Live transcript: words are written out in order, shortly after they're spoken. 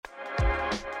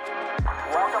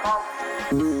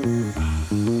Hey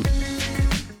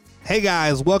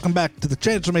guys, welcome back to the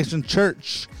Transformation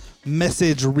Church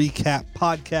Message Recap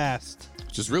Podcast.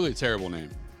 Which is really a terrible name.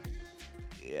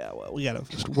 Yeah, well, we got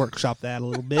to workshop that a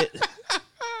little bit.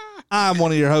 I'm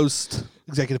one of your hosts,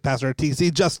 Executive Pastor at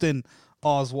TC, Justin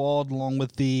Oswald, along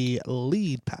with the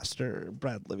lead pastor,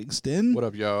 Brad Livingston. What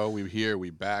up, y'all? We here, we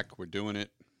back, we're doing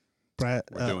it. Brad,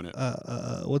 we're doing it.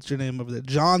 What's your name over there?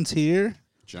 John's here.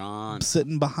 John. I'm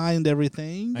sitting behind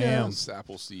everything. I am.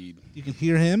 Appleseed. You can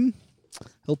hear him.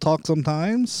 He'll talk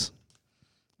sometimes.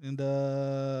 And,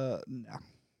 no.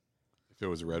 If it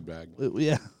was a red bag.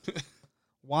 Yeah.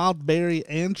 Wild berry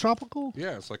and tropical?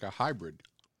 Yeah, it's like a hybrid.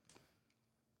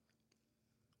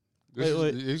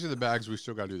 Wait. These are the bags we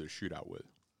still got to do the shootout with.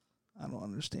 I don't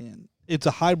understand. It's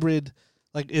a hybrid.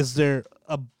 Like, is there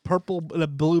a purple and a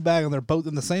blue bag and they're both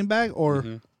in the same bag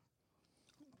or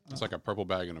It's like a purple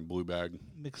bag and a blue bag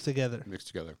mixed together?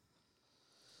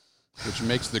 Which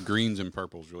makes the greens and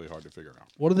purples really hard to figure out.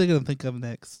 What are they going to think of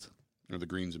next? Or the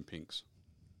greens and pinks.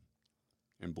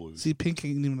 And blues. See, pink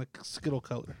ain't even a Skittle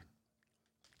color.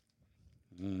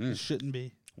 Mm-hmm. It shouldn't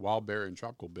be. Wild berry and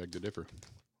tropical beg to differ.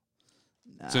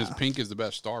 Nah. Since pink is the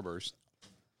best starburst.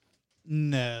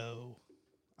 No.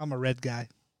 I'm a red guy.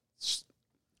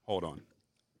 Hold on.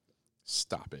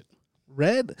 Stop it.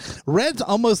 Red's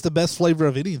almost the best flavor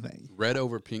of anything. Red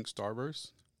over pink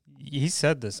starburst? He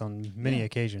said this on many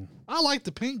occasions. I like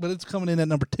the pink, but it's coming in at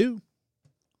number 2. Oh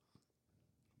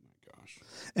my gosh.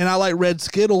 And I like red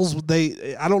Skittles.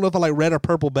 I don't know if I like red or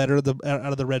purple better out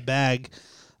of the red bag.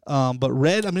 But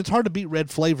red, I mean, it's hard to beat red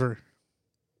flavor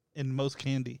in most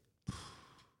candy.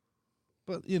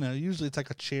 But, usually it's like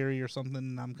a cherry or something.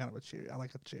 And I'm kind of a cherry. I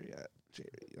like a cherry.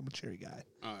 I'm a cherry guy.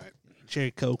 All right.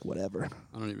 Cherry Coke, whatever.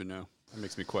 I don't even know. That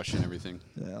makes me question everything.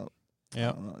 Yeah.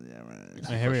 Yeah.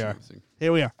 Right. Here we are.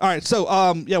 Here we are. All right. So,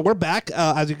 we're back,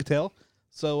 as you can tell.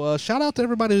 So, shout out to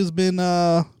everybody who's been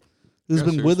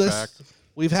with us. Back.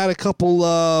 We've had a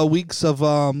couple weeks of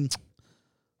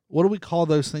what do we call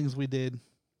those things we did?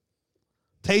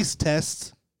 Taste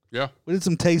tests. Yeah. We did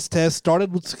some taste tests.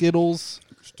 Started with Skittles.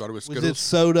 We did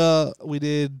soda. We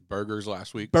did burgers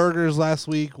last week.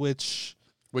 Which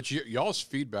y'all's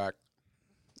feedback.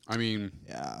 I mean,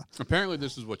 yeah. Apparently,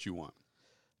 this is what you want.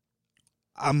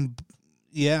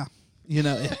 Yeah.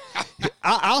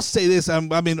 I'll say this. I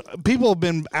mean, people have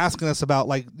been asking us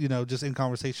about just in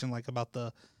conversation about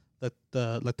the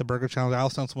burger challenge. I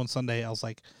was telling someone Sunday. I was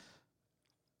like,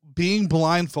 being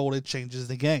blindfolded changes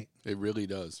the game. It really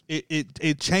does.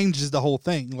 It changes the whole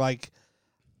thing. Like,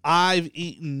 I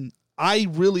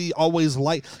really always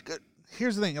like.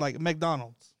 Here's the thing, like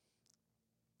McDonald's.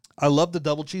 I love the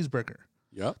double cheeseburger.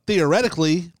 Yep.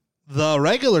 Theoretically, the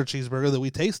regular cheeseburger that we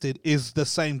tasted is the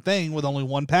same thing with only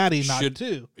one patty, not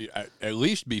two. At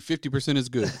least be 50% as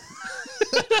good.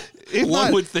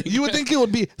 One would think. You would think it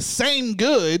would be same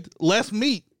good, less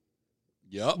meat.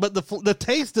 Yep. But the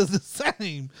taste is the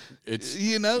same. It's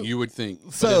you would think.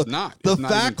 So but it's not. The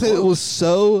fact that it was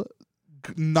so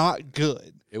not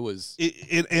good. It was.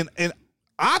 And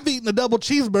I've eaten a double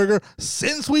cheeseburger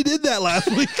since we did that last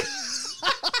week.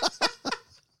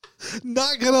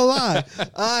 Not gonna lie,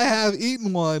 I have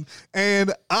eaten one,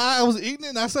 and I was eating it,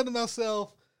 and I said to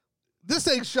myself, "This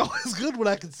ain't sure as good when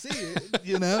I can see it,"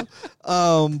 But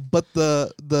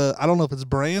the I don't know if it's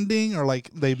branding or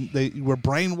like they were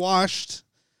brainwashed.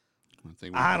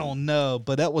 I don't know,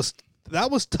 but that was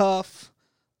tough.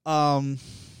 The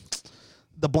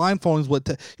blindfolding is what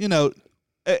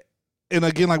and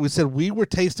again, like we said, we were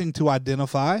tasting to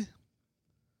identify.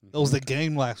 That was the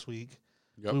game last week.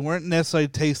 Yep. We weren't necessarily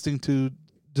tasting to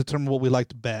determine what we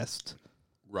liked best.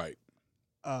 Right.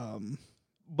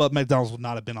 But McDonald's would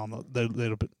not have been on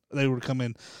they would come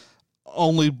in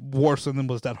only worse than them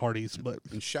was that Hardee's. But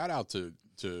and shout out to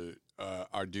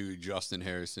our dude Justin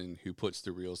Harrison who puts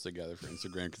the reels together for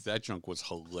Instagram because that junk was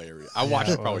hilarious. I watched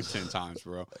it probably 10 times,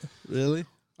 bro. Really?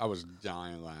 I was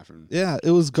dying laughing. Yeah, it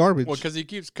was garbage. Well, because he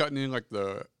keeps cutting in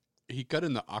he cut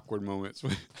in the awkward moments.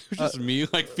 It was just me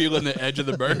feeling the edge of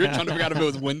the burger, trying to figure out if it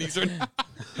was Wendy's or not.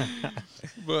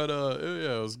 But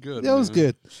yeah, it was good. Yeah, it was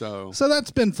good. So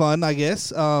that's been fun, I guess.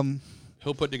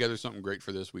 He'll put together something great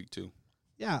for this week too.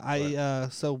 Yeah,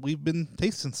 so we've been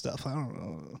tasting stuff. I don't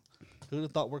know. Who'd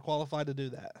have thought we're qualified to do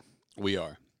that? We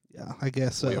are. Yeah, I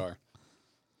guess so. We are.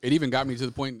 It even got me to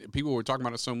the point people were talking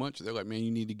about it so much. They're like, man,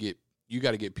 you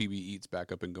got to get PB Eats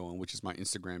back up and going, which is my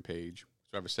Instagram page.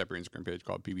 So I have a separate Instagram page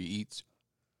called PB Eats.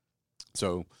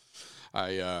 So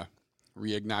I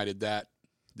reignited that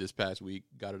this past week,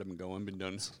 got it up and going. Been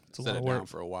done, set it down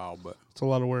for a while, but it's a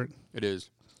lot of work. It is.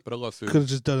 but I love food. Could have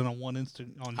just done it on one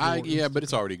instant. Yeah, but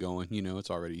it's already going. You know, it's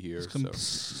already here.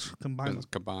 Combine.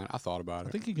 I thought about it.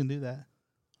 I think you can do that.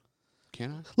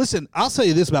 Can I? Listen, I'll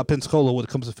say this about Pensacola when it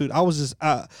comes to food. I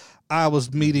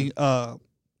was meeting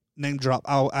name drop.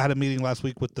 I had a meeting last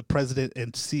week with the president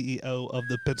and CEO of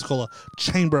the Pensacola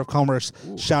Chamber of Commerce.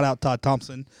 Ooh. Shout out Todd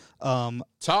Thompson.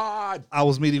 Todd. I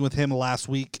was meeting with him last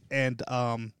week, and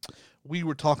we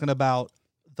were talking about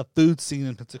the food scene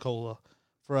in Pensacola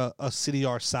for a city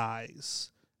our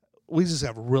size. We just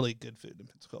have really good food in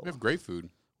Pensacola. We have great food.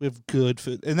 We have good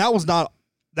food, and that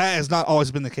has not always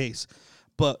been the case.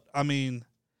 But I mean,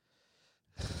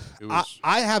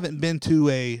 I haven't been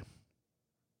to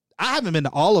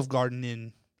Olive Garden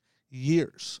in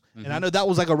years, and I know that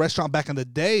was like a restaurant back in the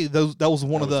day. That was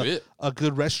one of a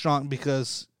good restaurant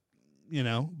because, you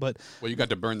know. But you got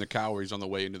to burn the calories on the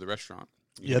way into the restaurant.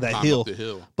 That hill. Up the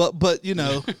hill. But you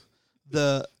know,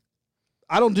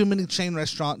 I don't do many chain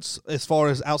restaurants as far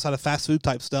as outside of fast food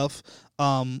type stuff.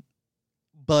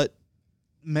 But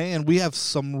man, we have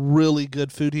some really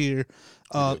good food here.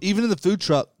 Even in the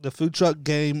food truck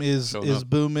game is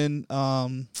booming.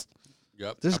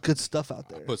 Yep. There's good stuff out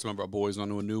there. I put some of our boys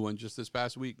onto a new one just this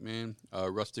past week, man.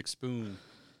 Rustic Spoon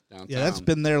downtown. Yeah, that's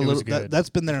been there a little. That's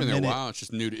been there a minute. A while. It's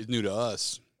just new. It's new to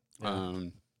us. Yeah.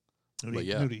 But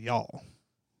yeah, new to y'all.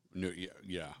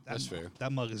 Yeah, that's fair.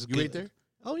 That mug is you good. ate there?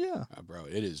 Oh yeah, bro,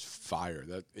 it is fire.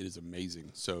 It is amazing.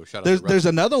 So shout out. There's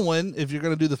another one if you're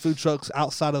gonna do the food trucks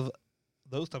outside of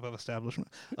those type of establishment.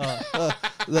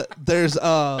 There's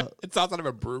it's outside of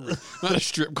a brewery, not a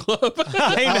strip club.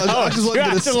 I know. I just wasn't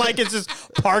acting like it's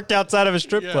just parked outside of a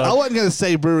strip club. I wasn't gonna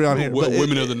say brewery on here. But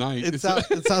women of the night. It's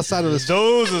outside of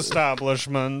those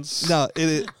establishments. No,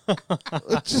 it's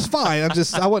just fine. I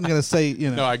wasn't gonna say, you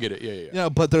know. No, I get it. Yeah. You know,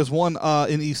 but there's one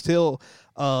in East Hill,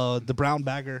 the Brown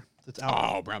Bagger. That's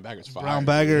out. Oh, Brown Bagger's fire. Brown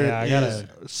Bagger is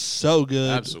so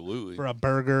good. Absolutely. For a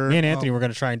burger. Me and Anthony were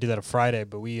going to try and do that on Friday,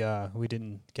 but we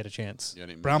didn't get a chance. Yeah,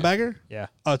 Brown Bagger? Yeah.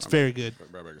 Oh, it's very good.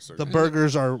 Brown Bagger's so the good.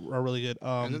 burgers are really good.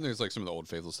 And then there's like some of the old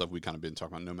faithful stuff we kind of been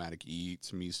talking about. Nomadic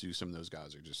Eats, Misu. Some of those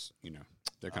guys are just, you know,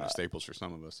 they're kind of staples for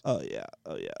some of us. Oh yeah.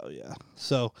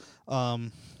 So,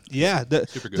 yeah,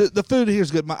 super good. The food here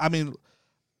is good. I mean,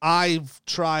 I've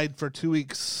tried for 2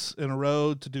 weeks in a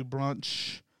row to do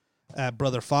brunch at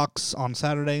Brother Fox on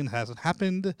Saturday, and it hasn't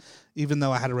happened. Even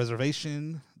though I had a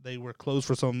reservation, they were closed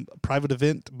for some private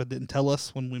event, but didn't tell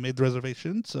us when we made the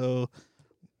reservation. So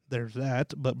there's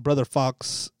that. But Brother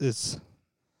Fox is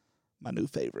my new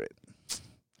favorite.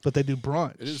 But they do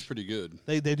brunch. It is pretty good.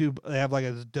 They have like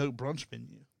a dope brunch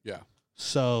menu. Yeah.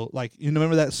 So like, you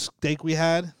remember that steak we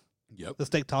had? Yep. The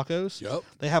steak tacos? Yep.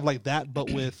 They have like that,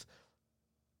 but with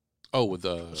with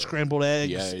the scrambled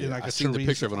eggs. Yeah. And like I a seen the chorizo.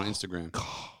 picture of it on Instagram.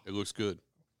 It looks good.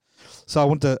 So I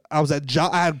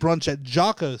had brunch at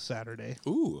Jocko's Saturday.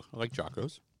 Ooh, I like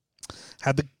Jocko's.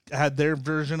 Had their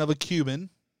version of a Cuban.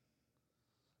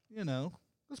 You know,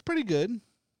 it was pretty good.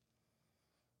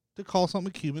 To call something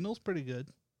a Cuban, it was pretty good.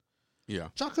 Yeah.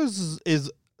 Jocko's is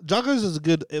a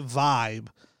good vibe.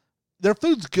 Their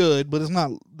food's good, but it's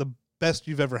not the best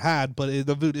you've ever had. But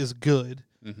the food is good.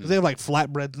 Mm-hmm. They have like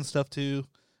flatbreads and stuff too.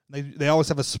 They always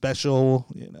have a special,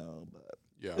 you know. But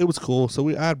yeah, it was cool. So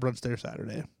I had brunch there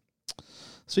Saturday.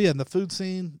 So yeah, in the food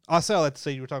scene, I like to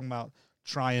say you were talking about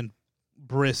trying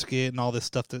brisket and all this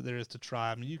stuff that there is to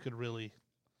try. I mean, you could really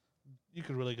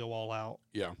go all out.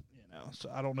 Yeah. You know,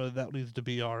 so I don't know if that needs to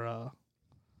be our,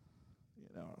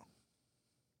 you know,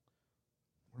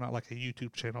 we're not like a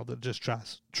YouTube channel that just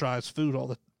tries food all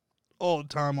the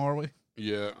time, are we?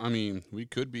 Yeah, I mean, we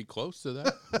could be close to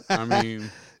that. I mean,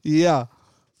 yeah.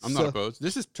 I'm not opposed.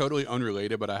 This is totally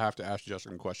unrelated, but I have to ask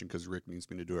Justin a question because Rick needs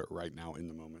me to do it right now in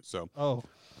the moment. So,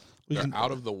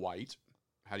 out of the white.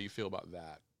 How do you feel about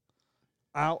that?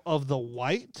 Out of the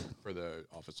white for the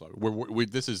office lobby.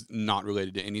 This is not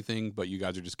related to anything, but you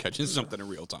guys are just catching something in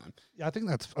real time. Yeah, I think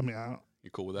that's. I mean, you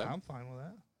cool with that? I'm fine with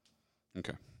that.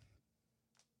 Okay.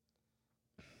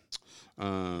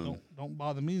 Don't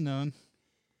bother me none.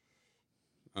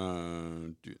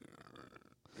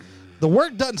 The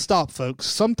work doesn't stop, folks.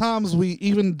 Sometimes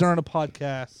even during a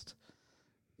podcast,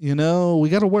 you know, we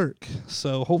got to work.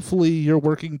 So hopefully you're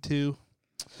working too.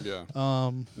 Yeah.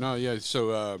 No, yeah.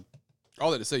 So all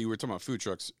that to say, you were talking about food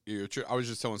trucks. I was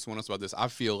just telling someone else about this. I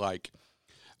feel like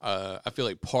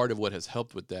part of what has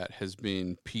helped with that has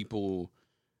been people.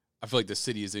 I feel like the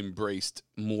city has embraced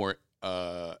more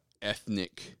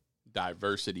ethnic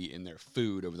diversity in their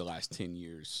food over the last 10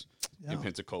 years in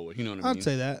Pensacola. You know what I mean? I'd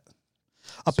say that.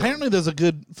 Apparently, there's a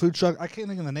good food truck. I can't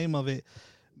think of the name of it.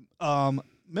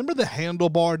 remember the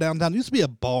Handlebar downtown? It used to be a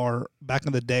bar back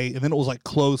in the day, and then it was like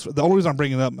closed. The only reason I'm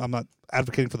bringing it up, I'm not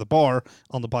advocating for the bar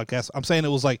on the podcast. I'm saying it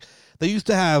was like they used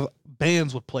to have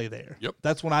bands would play there. Yep.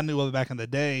 That's what I knew of it back in the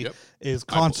day. Yep. Is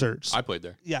concerts. I played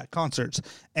there. Yeah, concerts.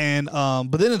 And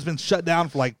but then it's been shut down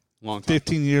for like Long time.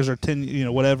 15 years or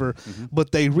 10, whatever. Mm-hmm.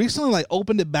 But they recently like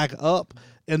opened it back up,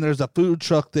 and there's a food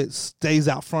truck that stays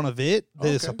out front of it that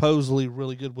is supposedly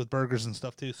really good with burgers and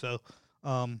stuff too. So,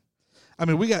 I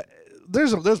mean, we got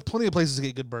there's plenty of places to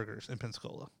get good burgers in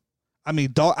Pensacola. I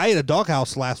mean, I ate a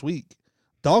Doghouse last week.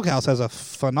 Doghouse has a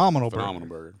phenomenal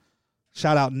burger.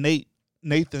 Shout out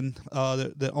Nathan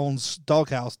that owns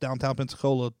Doghouse downtown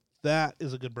Pensacola. That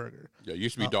is a good burger. Yeah, it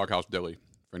used to be Doghouse Deli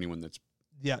for anyone that's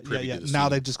yeah. Now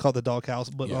they just call it the Doghouse,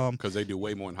 but because they do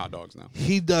way more than hot dogs now.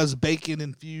 He does bacon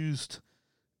infused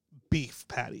beef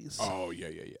patties. Oh yeah.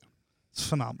 It's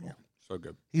phenomenal. Yeah, so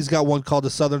good. He's got one called the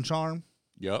Southern Charm.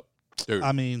 Yep. Dude,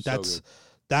 I mean, so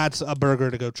that's a burger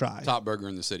to go try. Top burger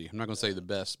in the city. I'm not gonna say the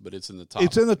best, but it's in the top.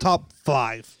 It's in the top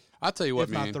 5. I'll tell you what, if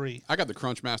man. Not 3. I got the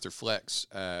Crunchmaster Flex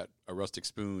at a Rustic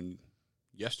Spoon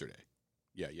yesterday.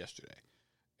 Yeah, yesterday.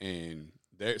 And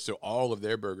so all of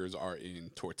their burgers are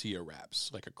in tortilla wraps,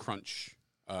 like a crunch,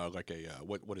 like a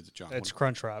what is it, John? It's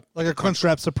Crunch Wrap. Like a Crunch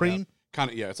Wrap Supreme?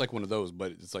 Kind of, yeah. It's like one of those,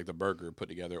 but it's like the burger put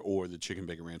together or the chicken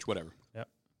bacon ranch, whatever. Yep.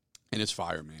 And it's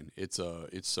fire, man. It's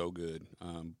so good.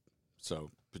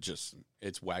 But just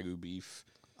it's Wagyu beef.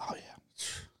 Oh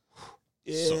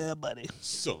yeah, buddy.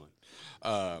 Son.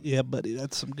 Yeah, buddy.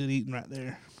 That's some good eating right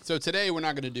there. So today we're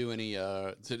not going to do any.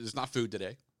 It's not food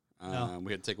today. No.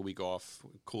 We had to take a week off,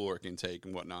 caloric intake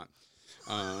and whatnot.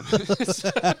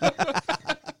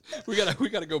 We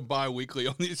gotta go bi-weekly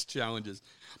on these challenges.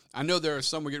 I know there are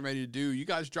some we're getting ready to do. You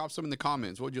guys drop some in the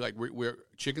comments. What would you like? We're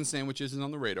chicken sandwiches is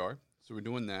on the radar, so we're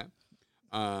doing that.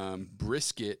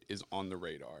 Brisket is on the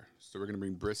radar, so we're gonna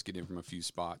bring brisket in from a few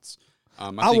spots. We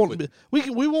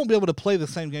won't be able to play the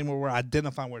same game where we're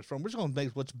identifying where it's from. We're just gonna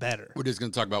make what's better. We're just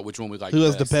gonna talk about which one we like. Who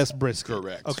has the best brisket?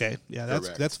 Correct. Okay, yeah,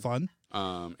 that's fun.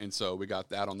 And so we got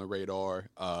that on the radar.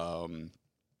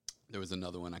 There was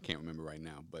another one I can't remember right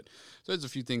now, but so there's a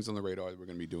few things on the radar that we're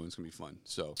gonna be doing. It's gonna be fun.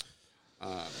 So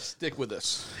stick with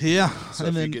us. Yeah. So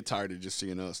if you get tired of just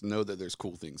seeing us, know that there's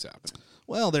cool things happening.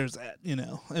 Well, there's that,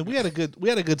 and we had a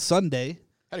good Sunday.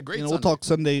 Had a great Sunday. We'll talk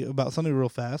about Sunday real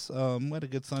fast. We had a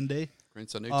good Sunday. Great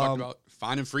Sunday. Talked about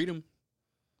finding freedom.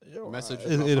 Message.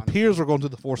 It appears we're going to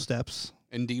the 4 steps.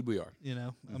 Indeed, we are.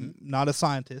 I'm not a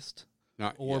scientist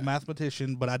or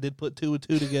mathematician, but I did put 2 and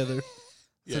 2 together.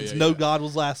 Since God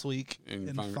was last week,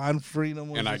 and find freedom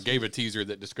was and I gave a teaser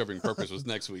that discovering purpose was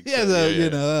next week.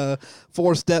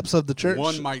 4 steps of the church.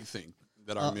 One might think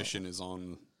that our mission is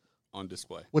on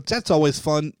display. Which that's always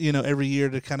fun, every year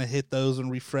to kind of hit those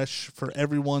and refresh for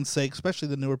everyone's sake, especially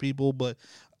the newer people. But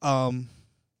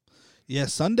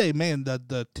Sunday, man,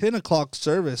 the 10 o'clock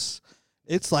service,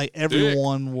 it's like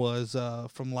everyone was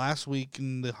from last week,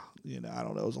 and I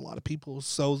don't know, it was a lot of people,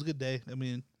 so it was a good day. I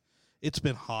mean, it's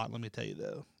been hot, let me tell you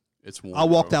though. It's warm. I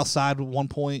walked outside at one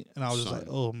point, and I was just like,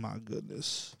 oh my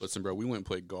goodness. Listen, bro, we went and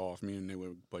played golf. Me and they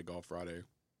went and played golf Friday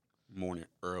morning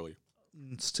early.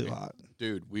 It's too hot.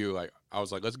 Dude, I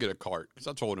was like, let's get a cart. Because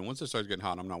I told him, once it starts getting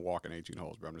hot, I'm not walking 18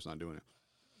 holes, bro. I'm just not doing it.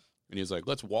 And he was like,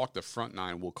 let's walk the front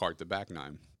 9, we'll cart the back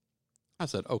 9. I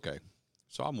said, okay.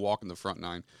 So I'm walking the front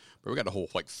 9, but we got a hole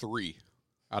like 3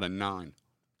 out of 9. And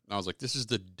I was like, this is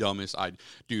the dumbest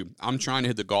Dude, I'm trying to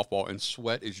hit the golf ball, and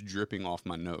sweat is dripping off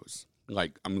my nose.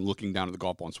 Like, I'm looking down at the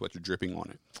golf ball, and sweat's dripping on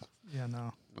it. Yeah, no.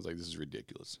 I was like, this is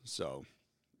ridiculous. So,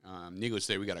 needless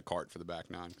to say, we got a cart for the back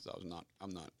 9 because I'm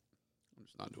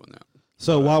just not doing that.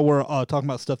 So while we're talking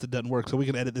about stuff that doesn't work, so we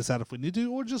can edit this out if we need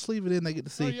to, or just leave it in. They get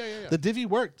to see. Yeah. The divvy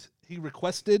worked. He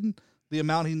requested the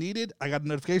amount he needed. I got a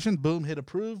notification. Boom, hit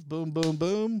approve. Boom, boom,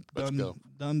 boom. Let's go.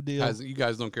 Done deal. You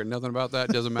guys don't care nothing about that.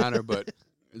 It doesn't matter, but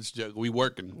it's just we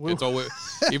working. It's always,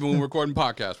 even when we're recording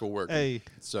podcasts, we're working. Hey,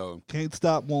 so can't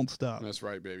stop, won't stop. That's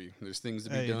right, baby. There's things to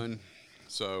be done.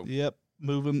 So yep,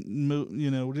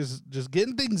 just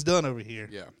getting things done over here.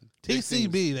 Yeah,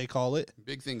 TCB they call it.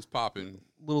 Big things popping,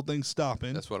 little things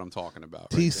stopping. That's what I'm talking about.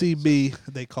 TCB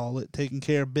they call it, taking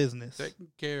care of business. Taking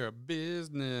care of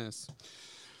business.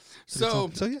 So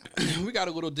yeah, we got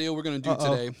a little deal we're going to do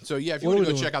today. So yeah, if you want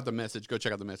to go check out the message, go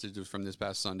check out the messages from this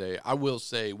past Sunday. I will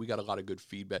say we got a lot of good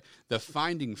feedback. The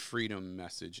Finding Freedom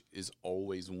message is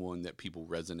always one that people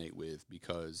resonate with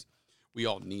because we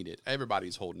all need it.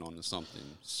 Everybody's holding on to something.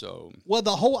 So well,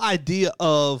 the whole idea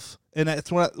of, and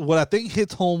that's what I think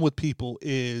hits home with people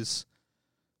is,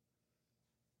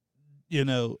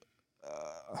 I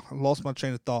lost my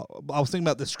train of thought. I was thinking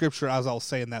about the scripture as I was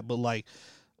saying that, but like,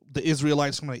 the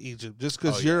Israelites come out of Egypt. Just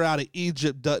because you're out of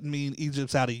Egypt doesn't mean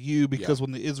Egypt's out of you, because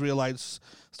when the Israelites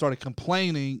started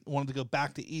complaining, wanted to go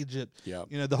back to Egypt,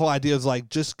 the whole idea is like,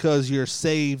 just because you're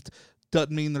saved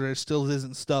doesn't mean there still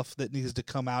isn't stuff that needs to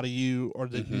come out of you or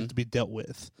that needs to be dealt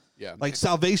with. Yeah. Like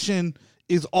salvation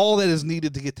is all that is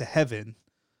needed to get to heaven.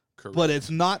 Correct. But it's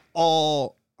not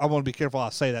all. I want to be careful how I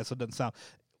say that so it doesn't sound.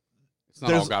 It's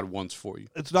not all God wants for you.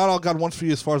 It's not all God wants for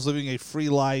you as far as living a free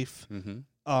life,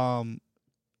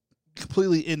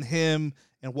 completely in Him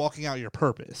and walking out your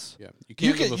purpose. Yeah, you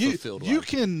can't live a fulfilled life. You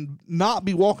can not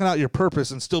be walking out your purpose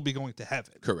and still be going to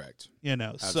heaven. Correct.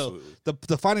 Absolutely. So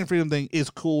the finding freedom thing is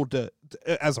cool to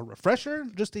as a refresher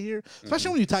just to hear,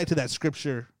 especially when you tie it to that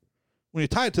scripture. When you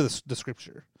tie it to the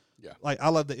scripture, like I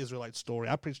love the Israelite story.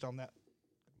 I preached on that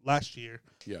last year.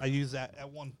 Yeah. I use that at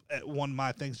one of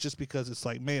my things just because it's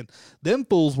like, man, them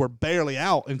fools were barely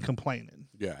out and complaining.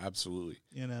 Yeah, absolutely.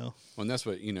 Well, and that's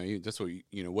what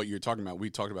what you're talking about. We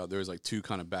talked about there's like two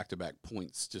kind of back-to-back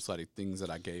points, just like things that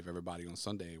I gave everybody on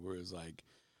Sunday, where it's like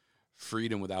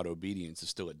freedom without obedience is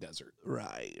still a desert.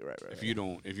 Right. If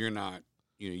you're not,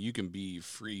 you can be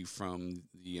free from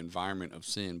the environment of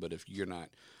sin, but if you're not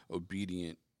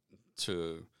obedient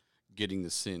to getting the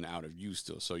sin out of you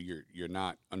still, so you're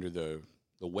not under the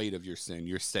weight of your sin,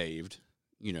 you're saved,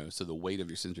 so the weight of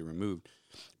your sins are removed,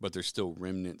 but there's still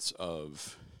remnants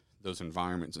of those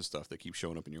environments and stuff that keep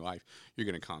showing up in your life. You're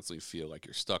going to constantly feel like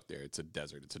you're stuck there. It's a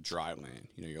desert. It's a dry land.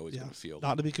 You're always going to feel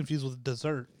not to be confused with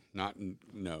desert.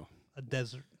 No. A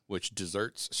desert. Which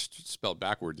desserts spelled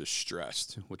backwards is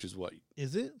stressed, which is what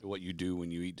is it? What you do when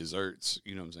you eat desserts.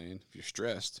 You know what I'm saying? If you're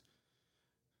stressed,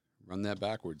 run that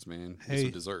backwards, man. Hey.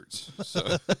 Some desserts.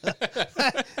 So.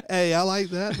 Hey, I like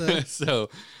that. So,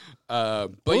 but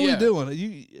what are we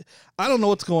doing? I don't know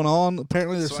what's going on.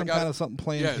 Apparently, there's kind of something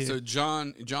playing. Yeah. Here. So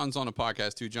John's on a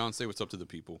podcast too. John, say what's up to the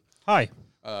people. Hi.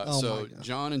 So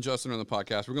John and Justin are on the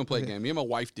podcast. We're gonna play a game. Me and my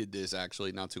wife did this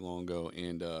actually not too long ago,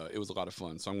 and it was a lot of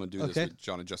fun. So I'm gonna do this with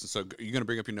John and Justin. So you're gonna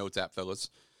bring up your notes app, fellas.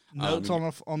 Notes on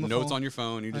the notes phone. on your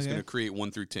phone. You're just gonna create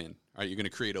 1 through 10. All right, you're gonna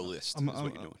create a list. That's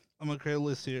what you're doing. I'm gonna create a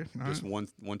list here. Just 1,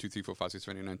 2, 3, 4, 5, 6,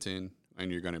 7, 8, 9, 10,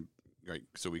 and you're gonna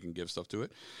so we can give stuff to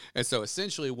it. And so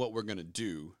essentially, what we're gonna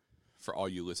do for all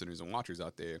you listeners and watchers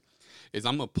out there is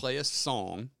I'm gonna play a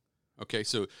song. Okay,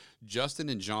 so Justin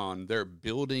and John, they're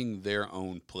building their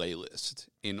own playlist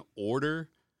in order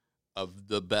of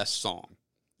the best song.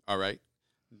 All right.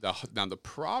 Now the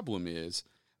problem is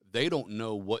they don't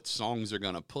know what songs they're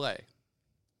gonna play.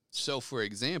 So, for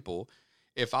example,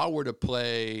 if I were to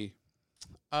play,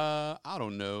 I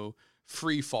don't know,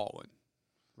 Free Fallin',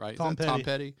 right? Tom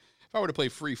Petty. If I were to play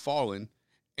Free Fallin',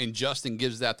 and Justin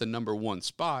gives that the number 1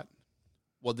 spot,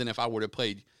 well, then if I were to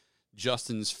play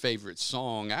Justin's favorite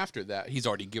song after that, he's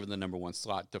already given the number 1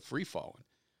 slot to Free Fallin'.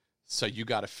 So you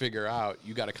got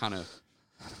to kind of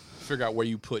figure out where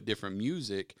you put different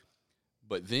music.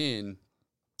 But then,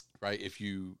 right, if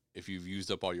you've used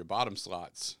up all your bottom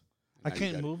slots, I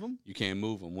can't move them. You can't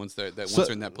move them once they're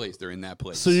in that place. They're in that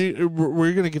place. So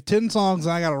we're gonna give 10 songs,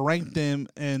 and I gotta rank them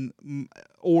in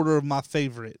order of my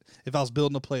favorite. If I was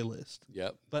building a playlist.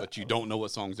 Yep, but you don't know what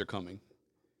songs are coming.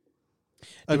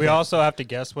 Do we also have to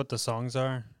guess what the songs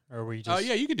are, or we just? Oh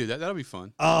yeah, you could do that. That'll be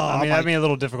fun. That'd be a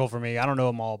little difficult for me. I don't know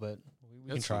them all, but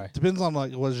we can try. Depends on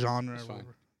like what genre. That's fine.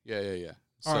 Yeah.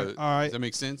 So, all right. Does that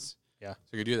make sense? Yeah.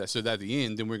 So you can do that. So at the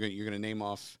end, then you're gonna name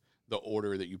off the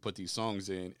order that you put these songs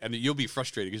in, and you'll be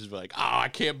frustrated because you'll be like, I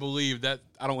can't believe that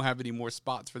I don't have any more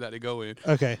spots for that to go in.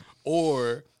 Okay.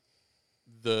 Or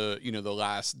the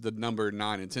number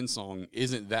 9 and 10 song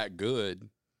isn't that good,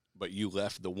 but you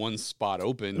left the 1 spot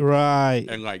open. Right.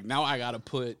 And like now I gotta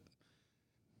put,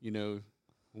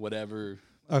 whatever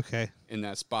in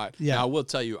that spot. Yeah. Now I will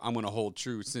tell you, I'm gonna hold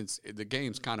true since the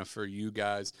game's kind of for you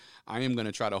guys. I am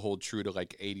gonna try to hold true to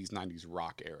like 80s, 90s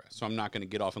rock era. So I'm not gonna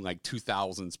get off in like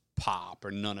 2000s pop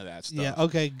or none of that stuff. Yeah,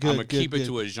 okay, good. I'm gonna keep it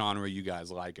to a genre you guys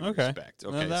like and respect.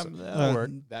 Okay, that'll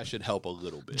work. That should help a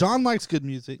little bit. John likes good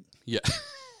music. Yeah.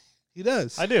 He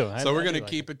does. I do. So we're gonna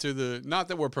keep it to the, not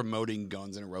that we're promoting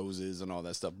Guns N' Roses and all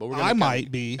that stuff, but we're gonna I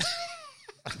might be.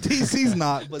 TC's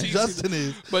not, but Justin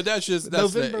is. But that's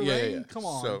November Rain. Yeah. Come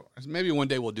on. So maybe one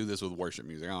day we'll do this with worship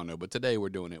music. I don't know, but today we're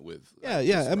doing it with.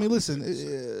 Yeah. I mean,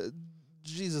 listen,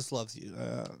 Jesus loves you.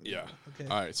 Yeah. Okay.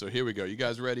 All right. So here we go. You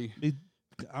guys ready?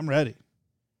 I'm ready.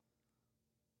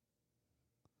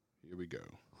 Here we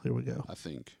go. I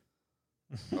think.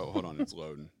 Oh, hold on, it's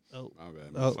loading. Oh, my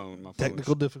bad. My phone.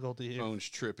 Technical difficulty here. Phone's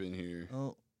tripping here.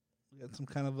 Oh, we got some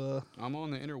kind of a. I'm on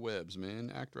the interwebs,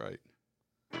 man. Act right.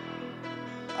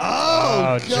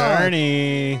 Oh, God.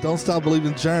 Journey. Don't stop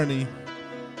believing Journey.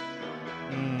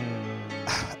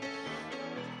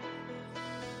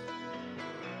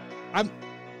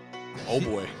 Oh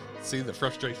boy. See, the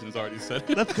frustration's already set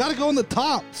in. That's got to go in the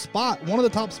top spot. One of the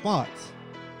top spots.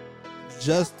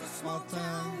 Just a small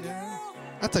town girl.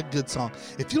 That's a good song.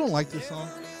 If you don't like this song,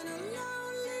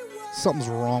 something's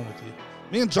wrong with you.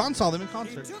 Me and John saw them in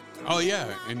concert. Oh,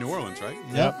 yeah. In New Orleans, right?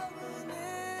 Yep.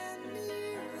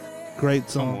 Great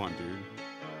song. Come on, dude.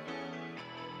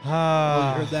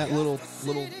 Oh, you heard that little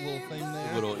thing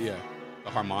there? Yeah. The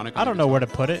harmonic. I don't know where to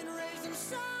put it.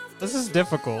 This is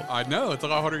difficult. I know. It's a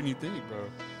lot harder than you think, bro.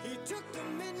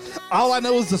 All I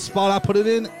know is the spot I put it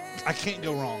in. I can't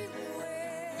go wrong.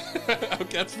 Okay,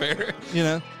 that's fair. You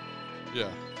know? Yeah.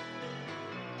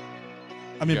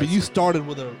 I mean, Yes. but you started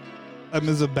with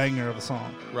a banger of a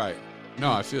song. Right.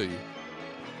 No, I feel you.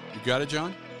 You got it,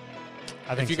 John?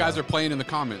 I think If you so. guys are playing in the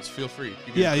comments, feel free.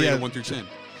 You can Yeah, create yeah. a 1 through 10.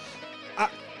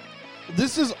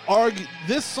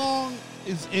 This song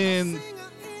is in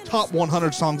top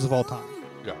 100 songs of all time.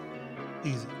 Yeah,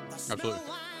 Easy. absolutely.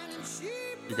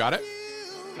 You got it?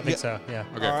 I think so. Yeah.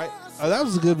 Okay. All right. Oh, that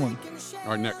was a good one.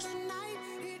 All right, next.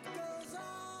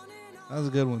 That was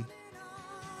a good one.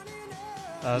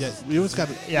 Yeah, We always got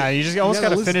to. you just almost got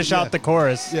gotta to listen- finish yeah. out the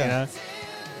chorus. Yeah.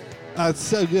 You know? It's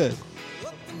so good.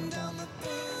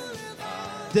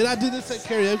 Did I do this at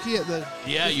karaoke at the?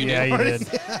 Yeah, you Yeah, you did.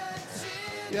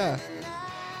 Yeah.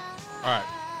 All right.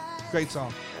 Great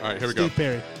song. All right, here we Steve go.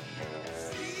 Perry.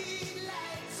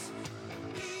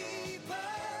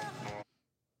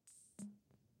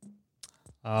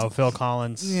 Oh, Phil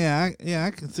Collins. Yeah,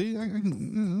 I can see. I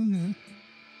can,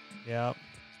 Yep.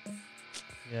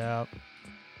 Yep.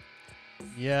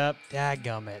 Yep.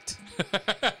 Dadgummit.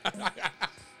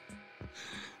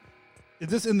 Is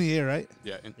this in the air, right?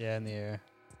 Yeah. Yeah, in the air.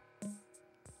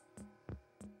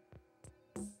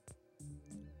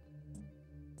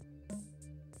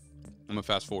 I'm going to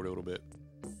fast forward a little bit.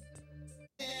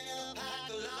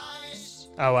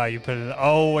 Oh, wow. You put it.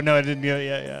 Oh, no, I didn't go.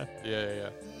 Yeah. Yeah.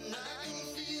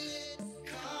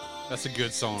 That's a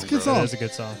good song, It's a good bro. song. That is a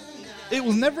good song. It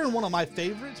was never in one of my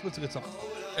favorites, but it's a good song.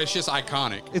 It's just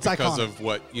iconic. It's because iconic. of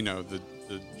what, the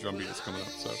drum beat that's coming up.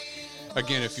 So,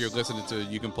 again, if you're listening to it,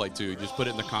 you can play too. Just put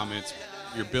it in the comments.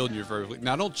 You're building your version.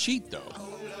 Now, don't cheat, though.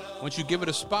 Once you give it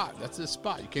a spot, that's a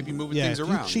spot. You can't be moving Yeah, things if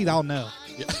around. you cheat, I'll know.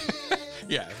 Yeah.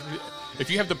 Yeah. If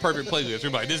you have the perfect playlist,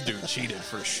 you're like, this dude cheated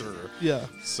for sure. Yeah.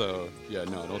 So, yeah,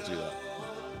 no, don't do that.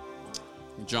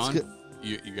 John, good.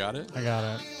 you got it? I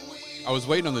got it. I was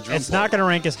waiting on the drum It's not going to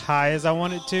rank as high as I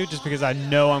want it to, just because I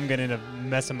know I'm going to end up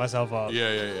messing myself up.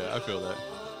 Yeah. I feel that.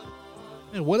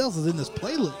 Man, what else is in this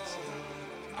playlist?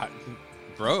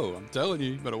 Bro, I'm telling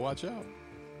you, you better watch out.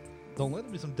 Don't let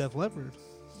it be some Def Leppard.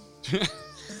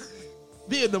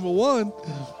 Being number one,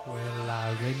 Will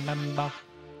I remember?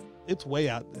 it's way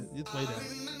out there. It's way down.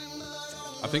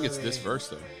 I think it's this verse,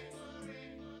 though.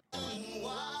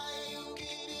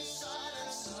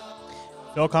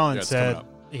 Phil Collins Yeah, it's said coming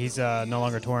he's no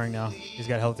longer touring now. He's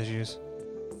got health issues.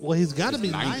 Well, he's got to be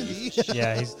 90. 90.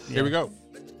 Yeah, he's. Here we go.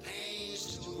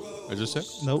 I just said?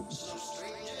 Nope.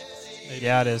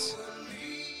 Yeah, it is.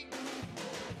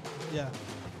 Yeah.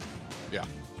 Yeah.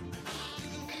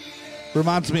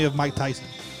 Reminds me of Mike Tyson.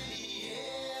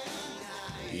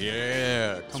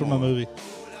 Yeah. It's Come from a on. movie.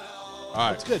 All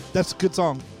right. It's good. That's a good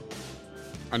song.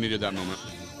 I needed that moment.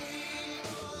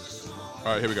 All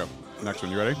right, here we go. Next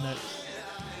one. You ready?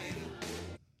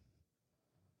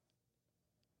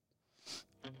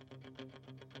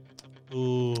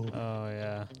 Ooh. Oh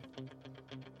yeah.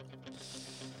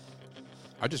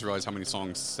 I just realized how many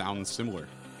songs sound similar.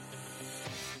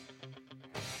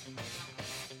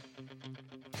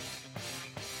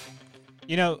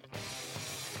 You know,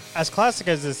 as classic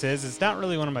as this is, it's not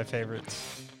really one of my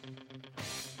favorites.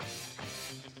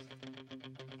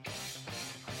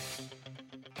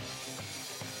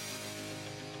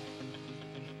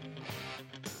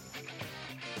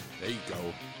 There you go.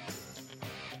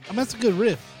 I mean, that's a good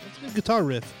riff. That's a good guitar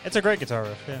riff. It's a great guitar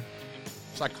riff, yeah.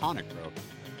 It's iconic, bro.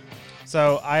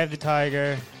 So, Eye of the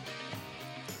Tiger.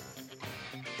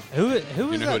 Who You is know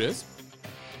that? who it is?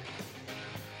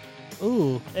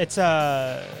 Ooh. It's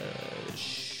I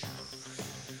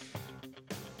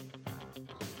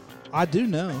do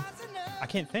know. I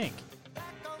can't think.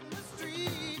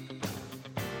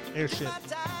 Airship. I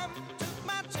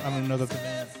don't even know that's a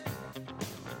band.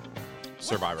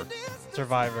 Survivor.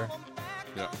 Survivor.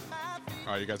 Yeah.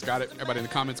 All right, you guys got it? Everybody in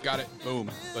the comments got it?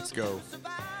 Boom. Let's go.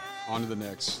 On to the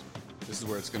next. This is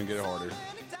where it's going to get harder.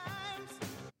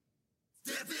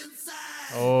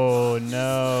 Oh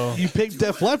no. You picked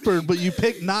Def Leppard, but you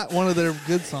picked not one of their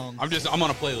good songs. I'm on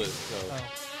a playlist, so.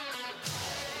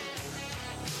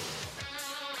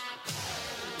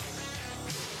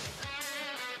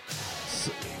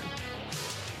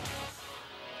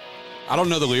 I don't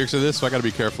know the lyrics of this, so I got to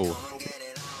be careful.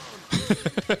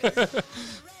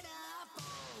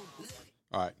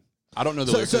 All right. I don't know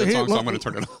the lyrics of the song, so I'm going to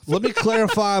turn it off. Let me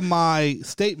clarify my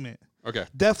statement. Okay.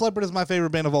 Def Leppard is my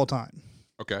favorite band of all time.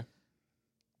 Okay.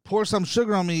 Pour Some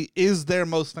Sugar on Me is their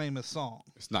most famous song.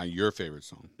 It's not your favorite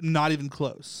song. Not even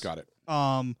close. Got it.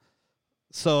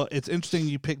 So it's interesting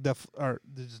you picked Def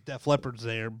Leppard's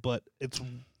there, but it's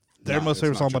their most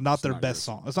favorite song, but not their best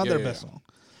song. It's not their best song.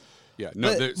 Yeah. No.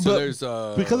 But, There's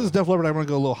because it's Def Leppard, I'm going to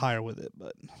go a little higher with it.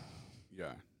 But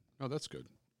yeah. No, that's good.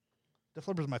 Def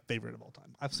Leppard is my favorite of all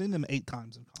time. I've seen them 8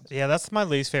 times in concert. Yeah, that's my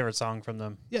least favorite song from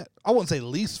them. Yeah, I wouldn't say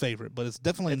least favorite, but it's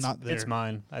definitely not their. It's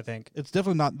mine, I think. It's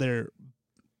definitely not their.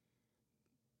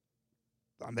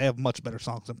 They have much better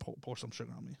songs than Pour Some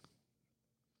Sugar on Me.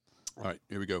 All right,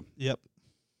 here we go. Yep.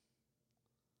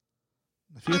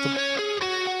 If you have to...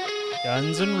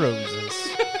 Guns N'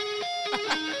 Roses.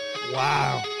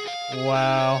 Wow.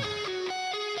 Wow.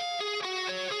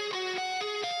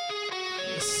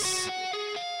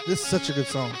 This is such a good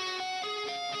song.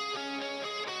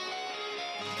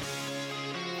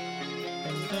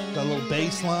 Got a little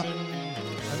bass line. I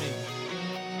mean,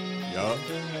 Yup.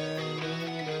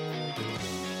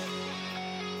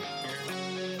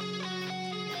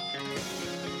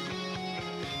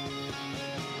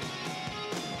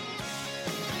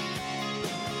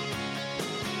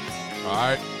 All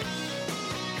right.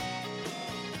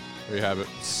 There you have it.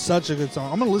 such a good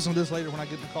song. I'm going to listen to this later when I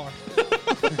get in the car.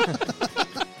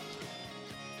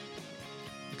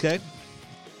 Okay.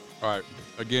 All right.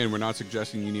 Again, we're not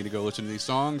suggesting you need to go listen to these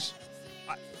songs.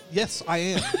 Yes, I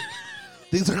am.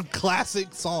 These are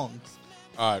classic songs.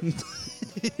 All right.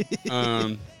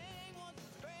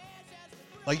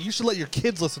 Like, you should let your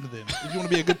kids listen to them. If you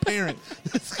want to be a good parent,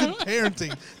 it's good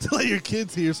parenting to let your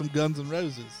kids hear some Guns N'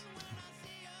 Roses.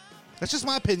 That's just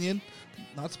my opinion.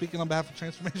 Not speaking on behalf of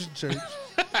Transformation Church.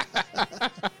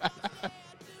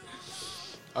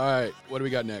 All right. What do we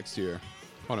got next here?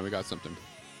 Hold on. We got something.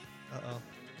 Uh-oh.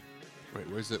 Wait,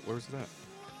 where's it? Where's it at?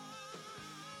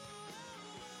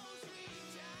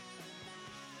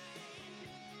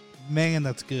 Man,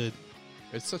 that's good.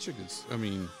 It's such a good. I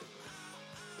mean,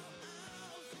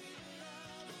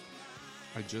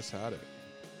 I just had it.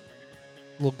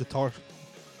 Little guitar.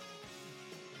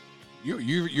 You're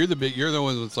the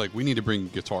one that's like, we need to bring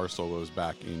guitar solos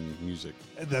back in music.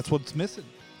 That's what's missing.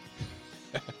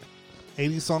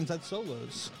 80 songs had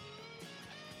solos.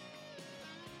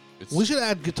 We should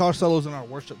add guitar solos in our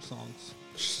worship songs.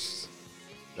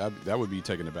 That would be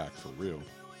taking it back for real.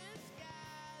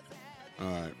 All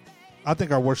right. I think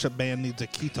our worship band needs a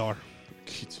guitar.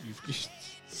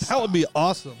 That would be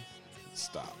awesome.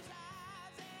 Stop.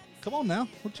 Come on now.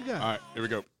 What you got? All right, here we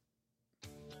go.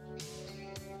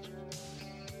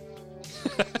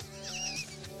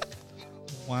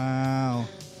 Wow.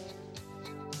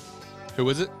 Who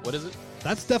is it? What is it?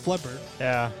 That's Def Leppard.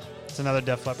 Yeah, it's another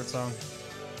Def Leppard song.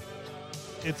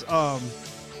 It's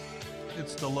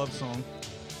the love song.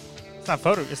 It's not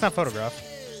Photograph.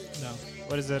 No.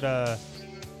 What is it?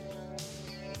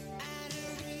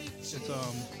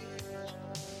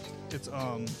 It's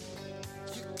well,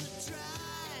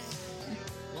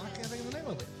 I can't think of the name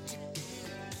of it.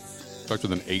 Starts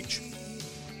with an H.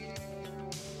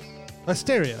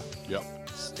 Hysteria. Yep.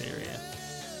 Stereo.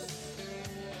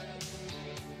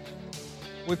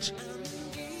 Which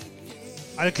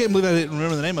I can't believe I didn't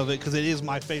remember the name of it because it is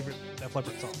my favorite Def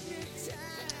Leppard song.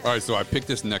 All right, so I picked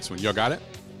this next one. Y'all got it?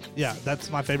 Yeah, that's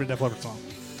my favorite Def Leppard song.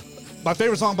 My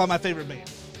favorite song by my favorite band.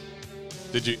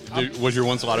 Was your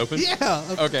one slot open? Yeah.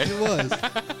 Okay. It was.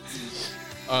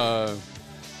 All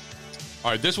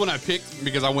right, this one I picked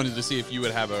because I wanted to see if you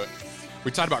would have a. We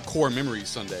talked about core memories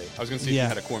Sunday. I was going to see if you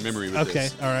had a core memory with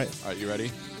this. Okay, all right. All right, you ready?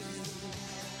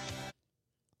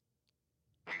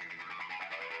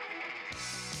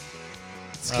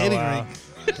 Skating wow.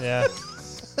 rink. Yeah.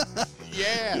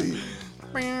 Yeah.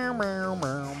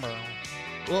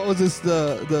 What was this?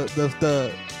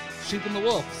 The Sheep and the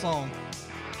Wolf song.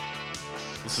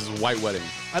 This is White Wedding.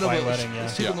 I don't White know. Wedding, yeah.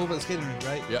 Sheep and the Wolf at the skating rink,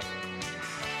 right? Yep.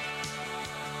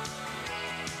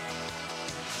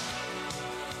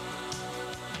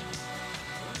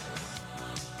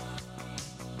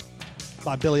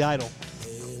 By Billy Idol.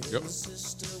 Yep.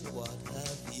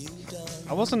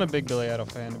 I wasn't a big Billy Idol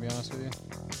fan, to be honest with you.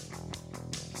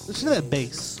 Listen to that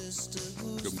bass.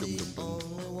 Dum, dum, dum, dum.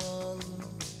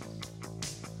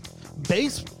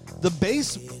 The bass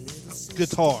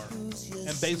guitar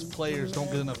and bass players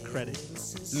don't get enough credit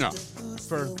No.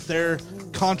 for their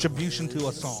contribution to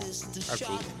a song.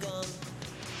 Absolutely.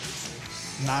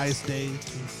 Nice Day.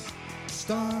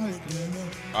 All Yeah,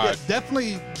 right.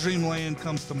 definitely Dreamland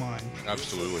comes to mind.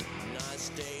 Absolutely.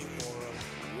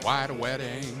 White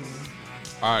wedding.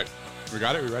 All right. We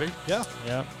got it? We ready? Yeah.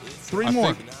 Yeah. Three I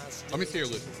more. think- let me see your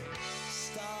list.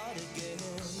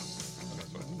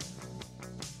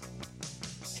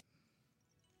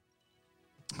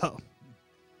 Oh.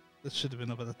 This should have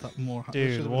been up at the top more. This Dude,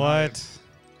 should have been what? higher.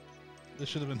 This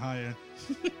should have been higher.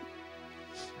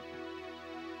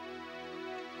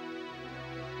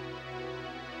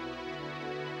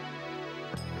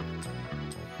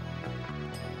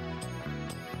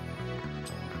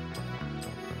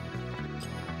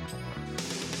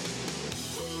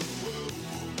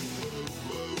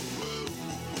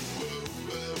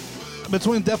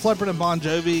 Between Def Leppard and Bon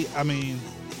Jovi, I mean,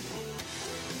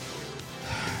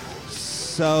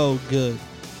 so good.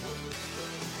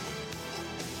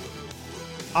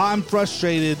 I'm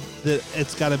frustrated that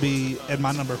it's got to be in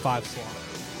my number 5 slot.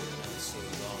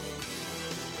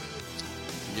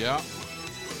 Yeah.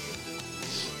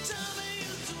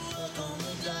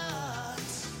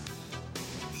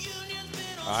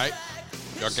 All right.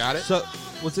 Y'all got it? So,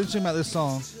 what's interesting about this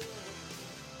song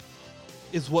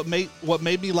is what made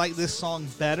me like this song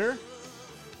better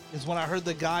is when I heard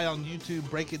the guy on YouTube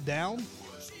break it down.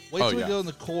 Wait Oh, till we yeah. go in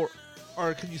the chorus,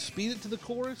 or can you speed it to the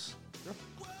chorus?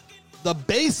 The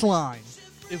bass line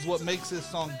is what makes this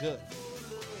song good.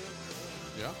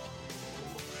 Yeah.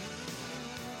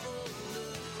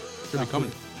 Should be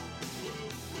coming.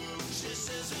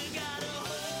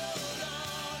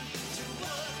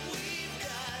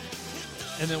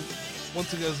 And then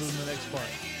once it goes into the next part.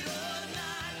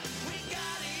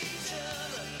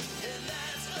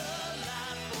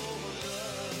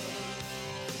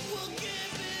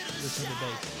 This is the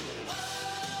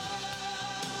bass.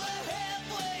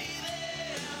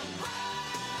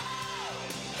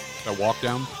 That walk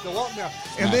down? The walk down.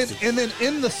 And then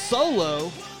in the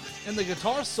solo, in the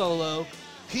guitar solo,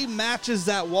 he matches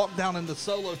that walk down in the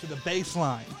solo to the bass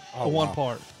line of one wow.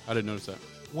 part. I didn't notice that.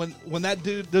 When that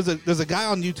dude, there's a guy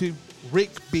on YouTube,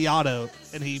 Rick Beato,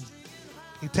 and he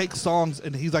takes songs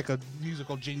and he's like a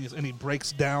musical genius and he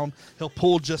breaks down. He'll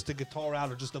pull just the guitar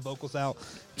out or just the vocals out.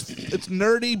 It's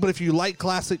nerdy, but if you like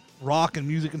classic rock and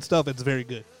music and stuff, it's very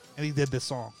good. And he did this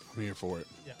song. I'm here for it.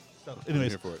 Yeah. So, I'm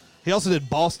anyways, here for it. he also did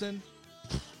Boston.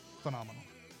 Phenomenal.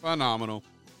 Phenomenal.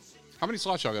 How many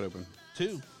slots y'all got open?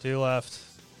 2. 2 left.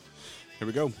 Here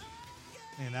we go.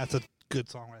 And that's a good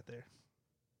song right there.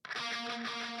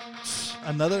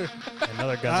 Another.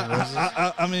 Another Guns N'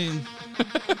 Roses. I mean,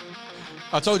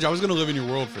 I told you I was going to live in your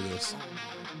world for this.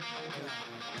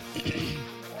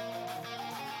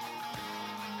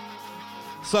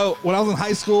 so when I was in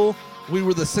high school, we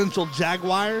were the Central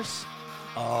Jaguars,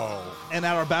 Oh. and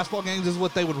at our basketball games is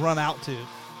what they would run out to.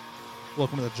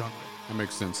 Welcome to the jungle. That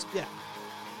makes sense. Yeah.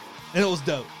 And it was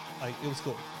dope. Like, it was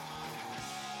cool.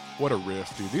 What a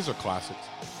riff, dude. These are classics.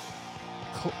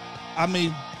 I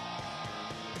mean,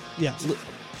 yeah.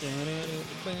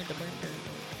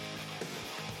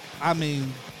 I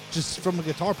mean, just from a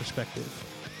guitar perspective.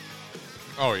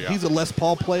 Oh, yeah. He's a Les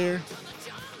Paul player.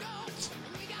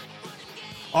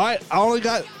 All right,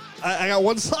 I got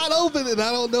one slot open, and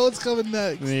I don't know what's coming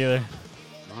next. Me either.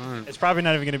 All right. It's probably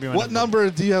not even going to be my What number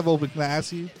do you have open? Can I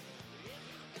ask you?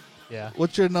 Yeah.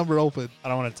 What's your number open? I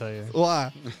don't want to tell you.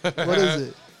 Why? What is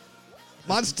it?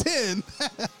 Mine's 10.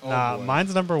 Oh, Nah, boy.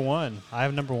 mine's number 1. I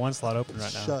have number 1 slot open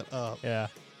right now. Shut up. Yeah.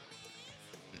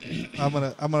 I'm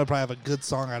gonna probably have a good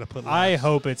song I gotta put. I last.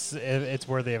 hope it's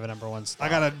worthy of a number 1 slot. I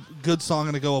got a good song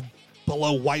gonna go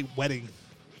below White Wedding.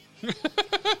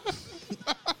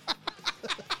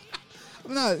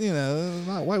 I'm not,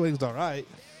 not White Wedding's all right.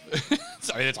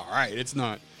 It's all right. It's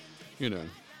not, you know.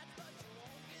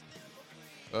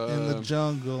 In the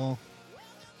jungle.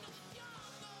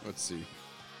 Let's see.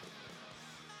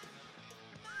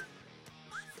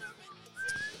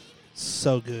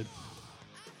 So good.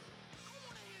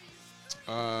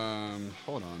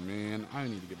 Hold on, man. I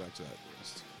need to get back to that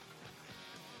list.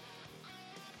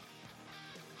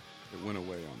 It went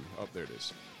away on me. Oh, there it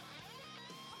is.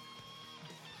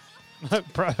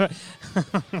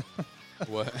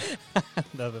 What?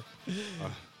 Nothing.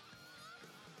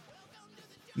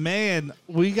 Man,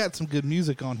 we got some good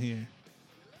music on here.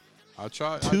 I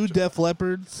tried. 2 Def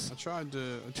Leppards, I tried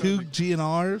to. 2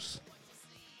 GNRs,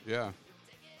 Yeah.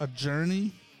 a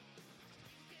Journey,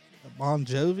 a Bon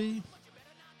Jovi.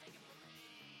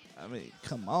 I mean,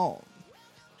 come on.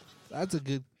 That's a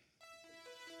good.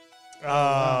 Oh,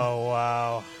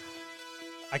 wow.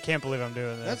 I can't believe I'm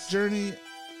doing this. That's Journey.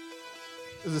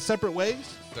 Is it Separate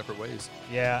Ways? Separate ways.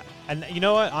 Yeah. And you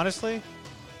know what? Honestly,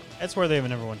 it's worthy of a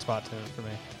number 1 spot too for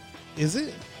me. Is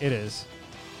it? It is.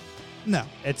 No.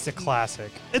 It's a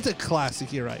classic. It's a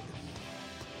classic. You're right.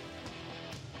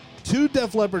 2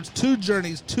 Def Leppards, 2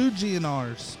 Journeys, 2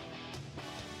 GNRs.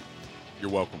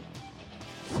 You're welcome.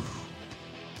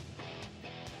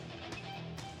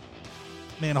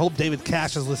 Man, I hope David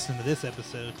Cash is listening to this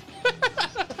episode.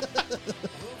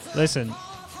 Listen,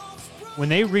 when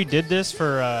they redid this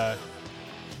for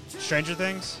Stranger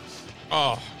Things,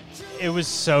 Oh, it was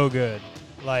so good.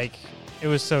 Like, it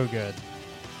was so good.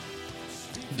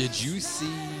 did you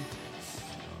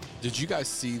guys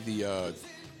see the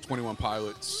 21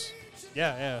 Pilots,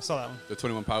 Yeah, I saw that one. the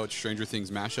 21 Pilots Stranger Things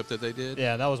mashup that they did?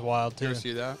 Yeah, that was wild, Did you too. ever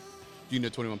see that? Do you know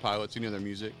 21 Pilots? Do you know their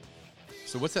music?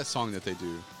 So what's that song that they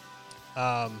do?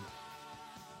 Why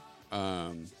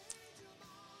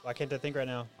can't I think right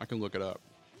now? I can look it up.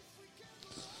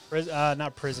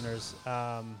 Not Prisoners.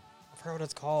 I forgot what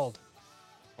it's called.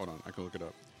 Hold on, I can look it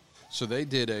up. So they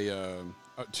did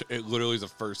it literally is the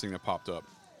first thing that popped up.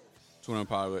 21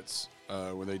 Pilots,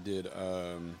 where they did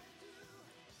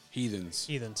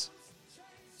Heathens.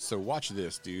 So watch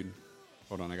this, dude.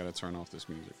 Hold on, I gotta turn off this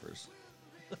music first.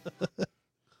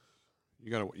 You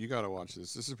gotta watch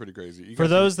this. This is pretty crazy. For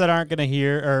those that aren't going to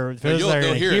hear, or for those that are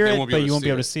going to hear it, but you won't be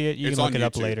able to see it, you It's can look on it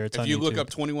up YouTube. later. It's if on you YouTube. look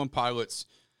up 21 Pilots,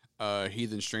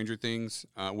 Heathen Stranger Things,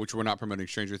 which we're not promoting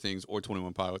Stranger Things or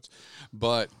 21 Pilots,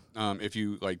 but if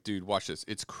you like, dude, watch this.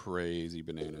 It's crazy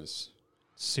bananas.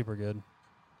 Super good.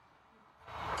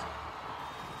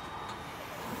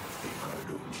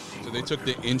 So they took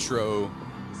the intro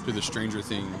to the Stranger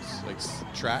Things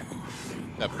track.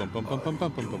 That bum bum bum bum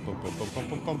bum bum bum bum bum bum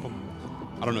bum bum bum.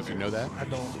 I don't know if you know that. I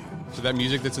don't. So that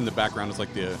music that's in the background is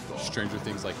like the Stranger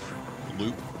Things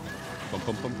loop. Bum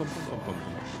bum bum bum bum bum bum.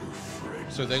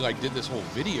 So they did this whole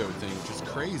video thing, which is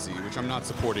crazy. Which I'm not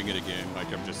supporting it again.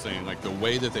 I'm just saying the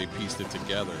way that they pieced it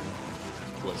together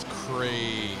was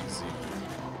crazy.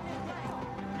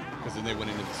 Because then they went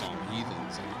into the song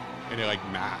Heathens and they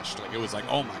mashed. It was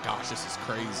oh my gosh, this is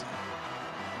crazy.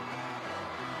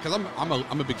 Because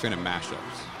I'm a big fan of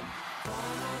mashups.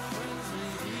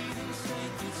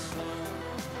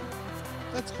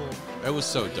 That's cool. That was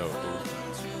so dope, dude.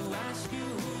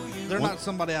 They're not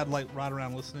somebody I'd ride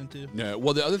around listening to. No,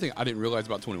 well, the other thing I didn't realize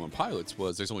about 21 Pilots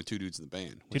was there's only 2 dudes in the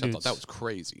band, which I thought that was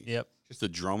crazy. Yep. Just the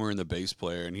drummer and the bass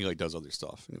player, and he does other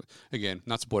stuff. Anyway, again,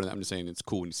 not supporting that. I'm just saying it's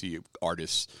cool when you see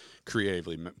artists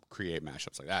creatively create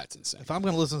mashups like that. It's insane. If I'm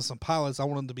going to listen to some Pilots, I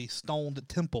want them to be Stoned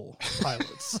Temple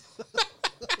Pilots.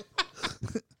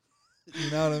 You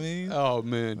know what I mean? Oh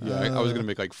man, yeah. I was gonna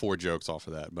make 4 jokes off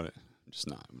of that, but I'm just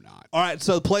not. I'm not. All right,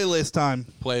 so playlist time.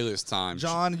 Playlist time.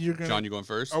 John, you going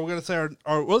first? Are we gonna say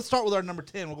our? Let's start with our number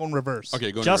 10. We'll go in reverse.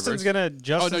 Okay, go. Justin's in reverse. gonna.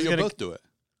 Justin's Oh no, you'll gonna, both do it.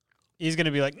 He's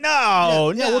gonna be like,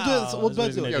 no, Yeah, no. we'll do it. We'll That's both what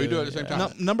he's do it. gonna Yeah, we do it at the same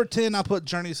time. Number 10, I put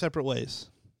Journey Separate Ways.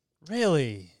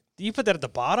 Really? You put that at the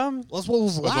bottom? Well, that's what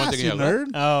was That's one last, thing you you had nerd.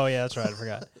 Oh yeah, that's right. I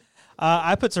forgot.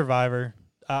 I put Survivor.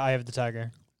 I have the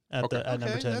Tiger at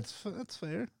number 10. That's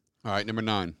fair. All right, number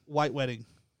 9. White Wedding.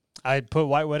 I put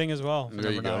White Wedding as well. For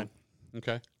There you number go. 9.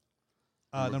 Okay.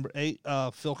 Number 8,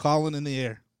 Phil Collins, In the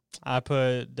Air. I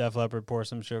put Def Leppard, Pour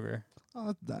Some Sugar.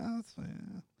 Oh, that's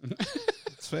fair.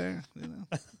 It's fair, you know.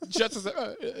 Just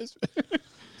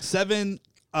 7,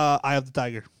 Eye of the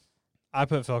Tiger. I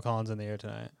put Phil Collins in the air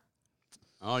tonight.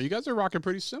 Oh, you guys are rocking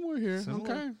pretty similar here.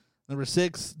 Similar. Okay. Number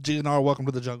 6, GNR, Welcome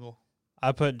to the Jungle.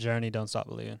 I put Journey, Don't Stop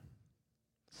Believing.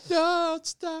 Don't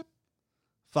stop.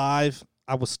 5,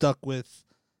 I was stuck with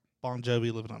Bon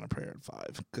Jovi, Living on a Prayer at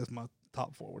 5 because my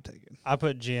top 4 were taken. I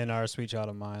put GNR, Sweet Child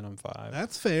of Mine on 5.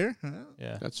 That's fair.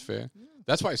 Yeah. That's fair.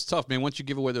 That's why it's tough, man. Once you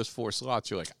give away those 4 slots,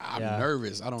 you're like, I'm Yeah.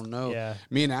 nervous. I don't know. Yeah.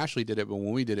 Me and Ashley did it, but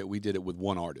when we did it with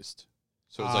one artist.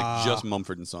 So it's just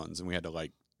Mumford and Sons, and we had to go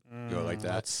like that.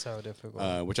 That's so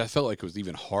difficult. Which I felt like was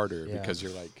even harder Yeah. because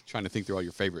you're trying to think through all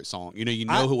your favorite songs.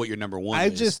 What your number 1 I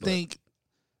is. just think,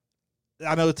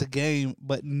 I know it's a game,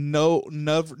 but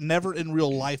never in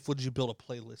real life would you build a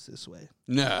playlist this way.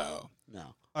 No.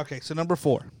 Okay, so number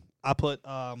 4, I put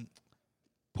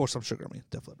Pour Some Sugar on Me,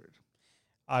 Def Leppard.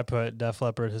 I put Def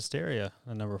Leppard, Hysteria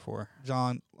at number 4.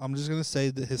 John, I'm just gonna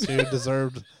say that Hysteria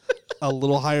deserved a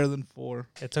little higher than 4,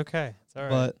 It's okay. It's all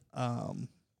right.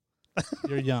 but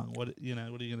you're young. What are you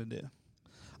gonna do?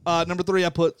 Number 3, I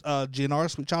put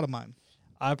GNR, Sweet Child of Mine.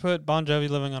 I put Bon Jovi,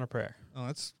 Living on a Prayer. Oh,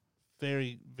 that's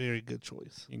very, very good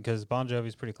choice. Because Bon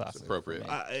Jovi's pretty classic. It's appropriate.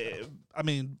 I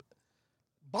mean,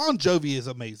 Bon Jovi is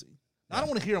amazing. I don't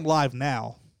want to hear him live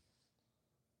now.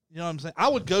 You know what I'm saying? I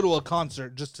would go to a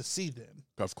concert just to see them,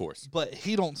 Of course. but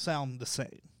he don't sound the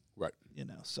same. Right.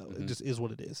 So it just is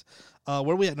what it is. Where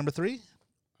are we at? Number 3?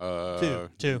 2.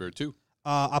 Number 2.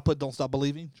 I put Don't Stop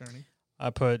Believing, Journey. I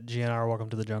put GNR, Welcome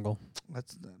to the Jungle.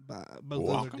 That's both those are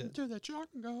Welcome good. to the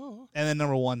jungle. And then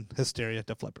number 1, Hysteria,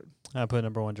 Def Leppard. I put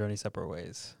number 1, Journey, Separate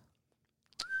Ways.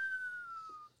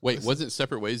 Wait, wasn't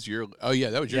Separate Ways your? Oh yeah,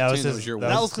 that was your Yeah, it 10. was That was his- your that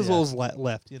one. That was because yeah. what was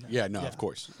left. You know. Yeah, no, Yeah. of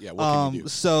course. Yeah, what can you do?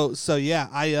 So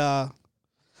yeah,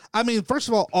 I mean, first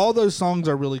of all those songs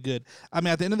are really good. I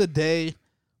mean, at the end of the day,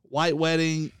 White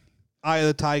Wedding, Eye of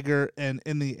the Tiger, and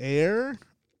In the Air.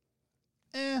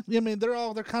 I mean, they're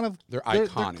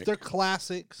iconic. They're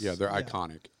classics. Yeah, they're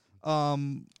iconic.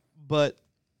 But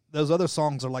those other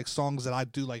songs are like songs that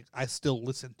I still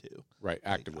listen to. Right,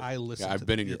 actively. I listen. Yeah, I've to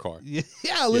been them. in your car. Yeah,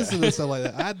 I listen to stuff like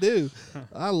that. I do.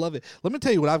 I love it. Let me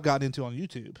tell you what I've gotten into on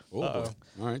YouTube. Oh, Uh-oh.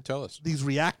 all right, tell us. These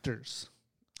reactors.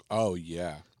 Oh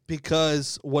yeah.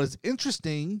 Because what is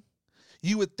interesting,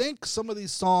 you would think some of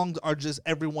these songs are just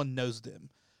everyone knows them.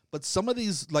 But some of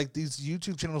these these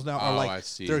YouTube channels now are I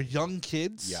see. they're young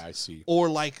kids. Yeah, I see. Or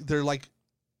they're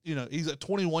he's a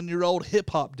 21-year-old hip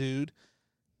hop dude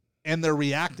and they're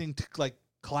reacting to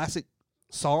classic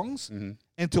songs Mm-hmm.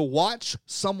 and to watch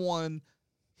someone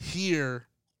hear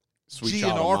Sweet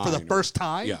Child of GNR for the Mine, first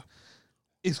time yeah.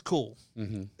 is cool.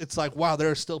 Mm-hmm. It's like, wow,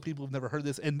 there are still people who've never heard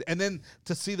this. And then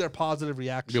to see their positive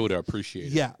reaction. Be able to appreciate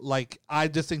it. Yeah, I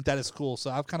just think that is cool.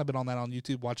 So I've kind of been on that on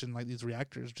YouTube watching these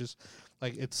reactors. Just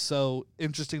it's so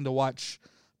interesting to watch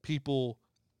people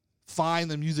find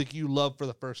the music you love for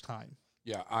the first time.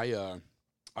 Yeah,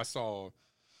 I saw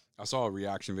a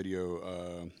reaction video.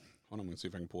 Hold on, I'm gonna see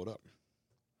if I can pull it up.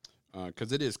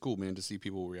 Because it is cool, man, to see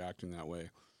people reacting that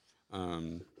way.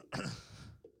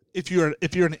 If you're an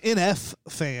NF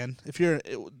fan, if you're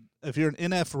an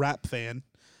NF rap fan,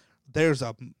 there's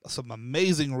some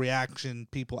amazing reaction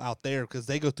people out there because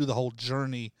they go through the whole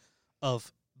journey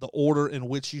of the order in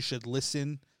which you should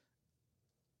listen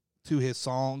to his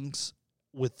songs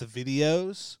with the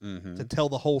videos to tell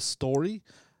the whole story.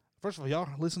 First of all, y'all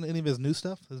listen to any of his new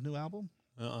stuff, his new album?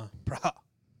 Bruh.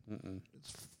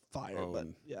 It's fire, but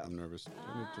yeah. I'm nervous.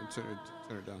 Turn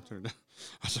it down. I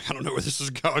was like, I don't know where this is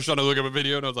going. I was trying to look up a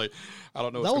video, and I was like, I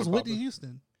don't know. That what's was gonna pop Whitney up.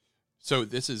 Houston. So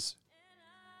this is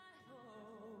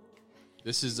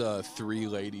three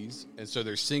ladies, and so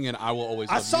they're singing "I Will Always."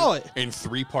 I Love saw You it. in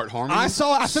 3-part harmony. I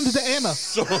saw it. I sent it to Anna.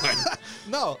 Son.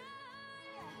 No.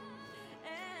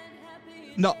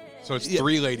 No. So it's Yeah.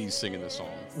 3 ladies singing this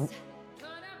song.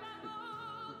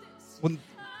 When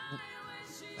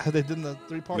have they done the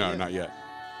 3-part? No, yet? not yet.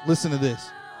 Listen to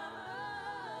this.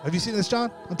 Have you seen this,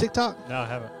 John, on TikTok? No, I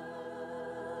haven't.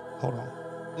 Hold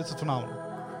on. This is phenomenal.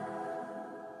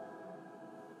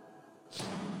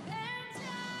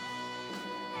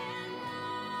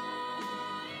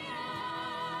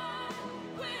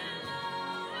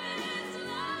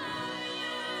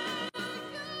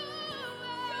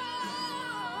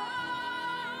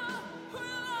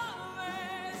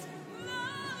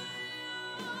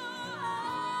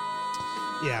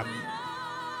 Yeah,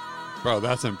 Bro,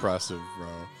 that's impressive, bro.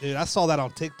 dude, I saw that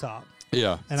on TikTok,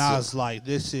 Yeah. and I was like,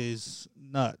 "This is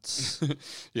nuts."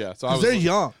 Yeah. So I Because was they're like-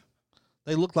 young.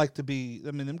 They look like to be.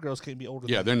 I mean, them girls can't be older.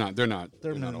 Yeah, than they're not.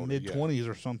 They're in not their older, mid yeah. 20s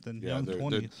or something. Yeah, young they're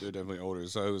 20s. definitely older.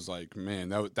 So it was like, man,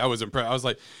 that was impressive. I was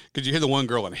like, because you hear the one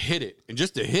girl and hit it, and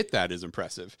just to hit that is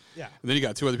impressive. Yeah. And then you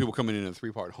got 2 other people coming in a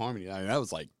 3-part harmony. I mean, that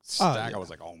was like stack. yeah. I was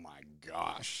like, oh my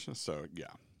gosh. So yeah,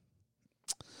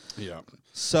 yeah.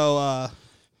 So,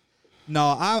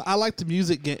 no, I like the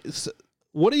music.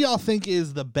 What do y'all think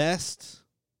is the best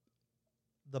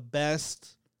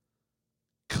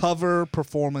cover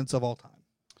performance of all time?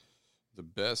 The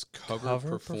best cover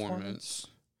performance.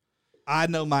 I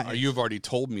know my. You've already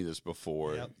told me this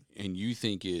before, Yep. and you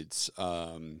think it's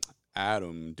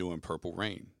Adam doing Purple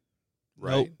Rain,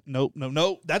 right? Nope.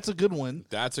 That's a good one.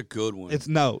 That's a good one. It's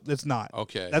not.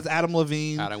 Okay. That's Adam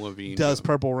Levine. Adam Levine does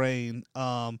Purple Rain.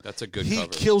 That's a good He cover.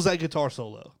 kills that guitar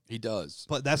solo, He does.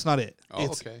 but that's not it. Oh,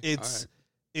 it's, okay. It's All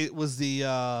it was the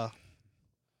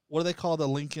what do they call the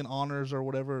Lincoln Honors or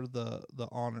whatever the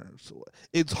honors?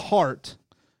 It's Hart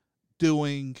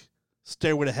doing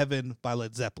 "Stairway to Heaven" by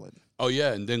Led Zeppelin. Oh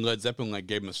yeah, and then Led Zeppelin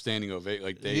gave him a standing ovation.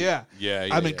 Like they, Yeah. yeah.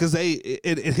 I mean, because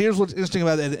here's what's interesting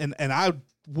about it, and I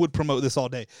would promote this all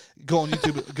day. Go on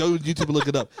YouTube, go to YouTube and look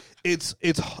it up. It's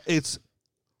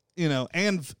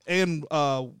Ann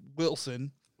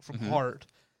Wilson from Heart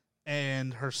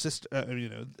and her sister.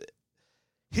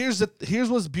 Here's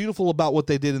what's beautiful about what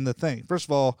they did in the thing. First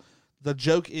of all, the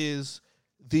joke is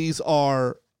these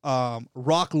are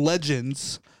rock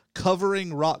legends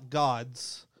covering rock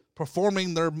gods,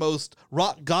 performing their most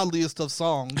rock godliest of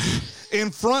songs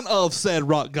in front of said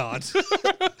rock gods,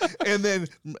 and then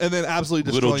absolutely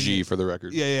destroying Little G it. for the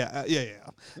record. Yeah.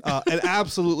 And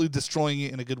absolutely destroying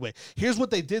it in a good way. Here's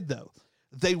what they did though: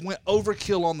 they went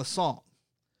overkill on the song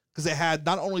because they had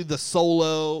not only the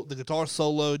guitar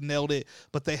solo nailed it,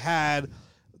 but they had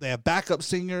they have backup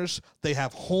singers, they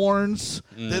have horns,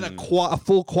 then a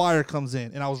full choir comes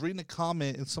in. And I was reading a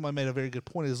comment, and somebody made a very good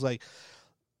point. It's like,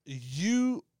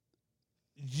 you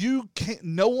can't,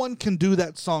 no one can do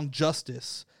that song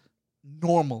justice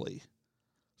normally.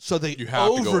 So they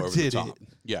overdid it.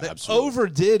 Yeah, they absolutely.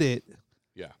 overdid it.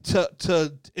 Yeah.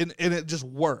 And it just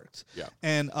worked. Yeah.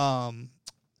 And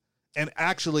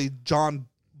actually John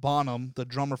Bonham, the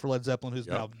drummer for Led Zeppelin, who's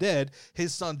now dead,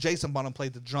 his son Jason Bonham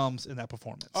played the drums in that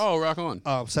performance. Oh, rock on.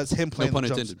 So that's him playing no the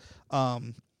pun drums.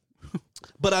 intended.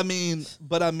 But I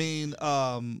mean,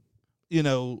 you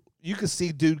know, you could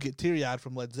see dude get teary-eyed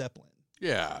from Led Zeppelin.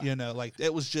 Yeah. You know, like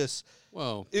it was just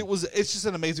Well, it's just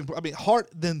an amazing. I mean, Hart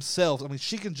themselves. I mean,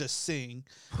 she can just sing,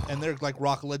 and they're like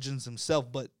rock legends themselves.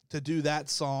 But to do that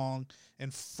song in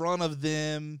front of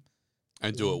them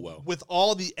and do it well with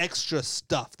all the extra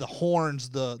stuff, the horns,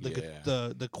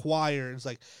 the choir, it's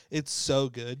like it's so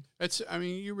good. I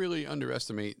mean, you really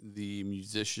underestimate the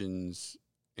musicians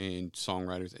and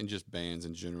songwriters and just bands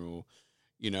in general.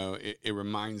 You know, it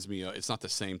reminds me of, it's not the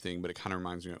same thing, but it kind of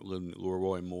reminds me of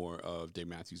Leroy Moore of Dave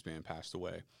Matthews Band passed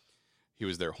away. He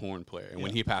was their horn player. And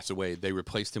when he passed away, they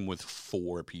replaced him with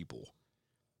 4 people.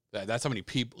 That's how many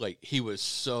people, like, he was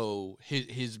so,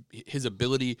 his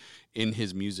ability in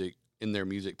his music, in their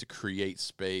music to create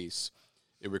space,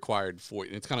 it required 4,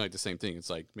 and it's kind of like the same thing. It's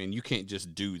like, man, you can't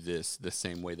just do this the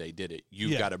same way they did it.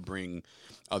 You've got to bring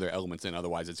other elements in.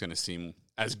 Otherwise, it's going to seem,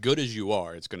 as good as you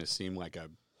are, it's going to seem like a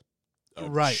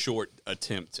short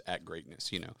attempt at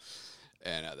greatness, you know.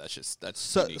 And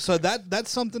that's unique. So that's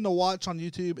something to watch on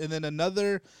YouTube. And then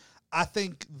another, I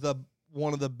think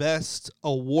one of the best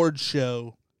award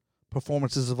show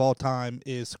performances of all time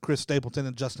is Chris Stapleton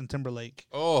and Justin Timberlake.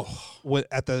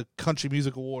 At the Country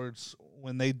Music Awards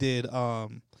when they did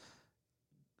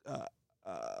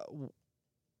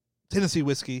Tennessee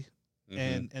Whiskey.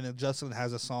 And then Justin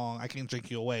has a song, I Can't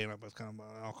Drink You Away, and it's kind of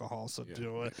about alcohol, so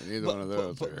do it. Neither one of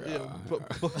those.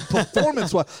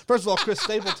 Performance-wise, first of all, Chris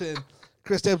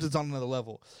Stapleton's on another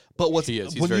level. But when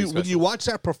you watch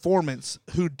that performance,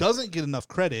 who doesn't get enough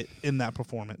credit in that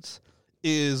performance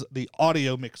is the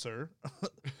audio mixer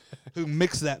who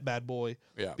mixed that bad boy.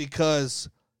 Yeah. Because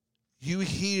you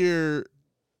hear,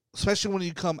 especially when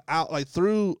you come out like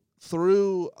through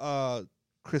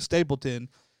Chris Stapleton.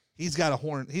 He's got a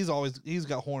horn. He's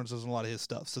got horns in a lot of his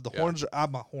stuff. So the horns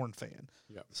I'm a horn fan.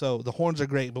 Yeah. So the horns are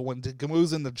great. But when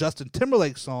Gamu's in the Justin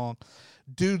Timberlake song,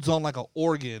 dude's on like an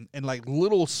organ and like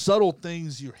little subtle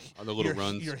things. You're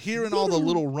hearing all the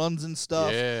little runs and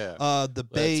stuff. Yeah. The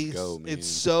bass. It's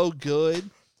so good.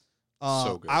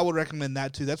 So good. I would recommend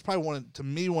that too. That's probably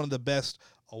one of the best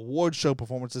award show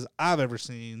performances I've ever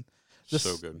seen.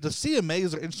 So good. The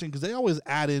CMAs are interesting because they always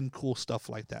add in cool stuff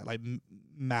like that, like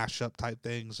mashup type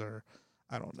things, or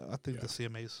I don't know. I think the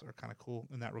CMAs are kind of cool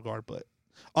in that regard. But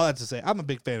all that to say, I'm a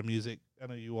big fan of music. I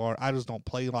know you are. I just don't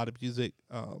play a lot of music.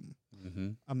 I'm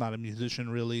not a musician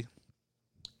really.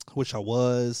 I wish I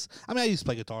was. I mean, I used to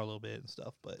play guitar a little bit and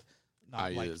stuff, but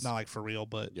not like for real.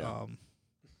 But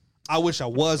I wish I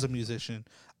was a musician.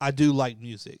 I do like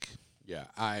music.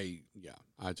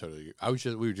 I totally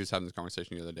agree. We were just having this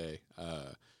conversation the other day.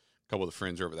 A couple of the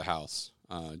friends were over the house.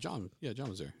 John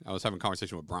was there. I was having a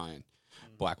conversation with Brian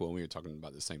Blackwell, and we were talking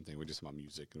about the same thing. We were just about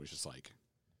music, and it was just like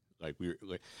we were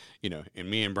like, you know, and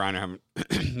me and Brian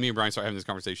started having this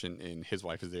conversation, and his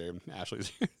wife is there, and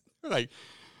Ashley's there. Like,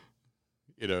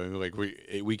 you know, like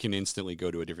we can instantly go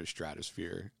to a different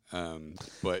stratosphere.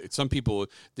 But some people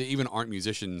that even aren't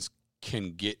musicians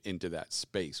can get into that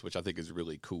space, which I think is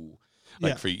really cool.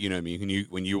 Like for you know what I mean,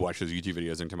 when you watch those YouTube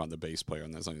videos and talk about the bass player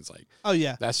on that song, it's like, oh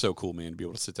yeah, that's so cool, man, to be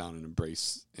able to sit down and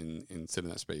embrace and sit in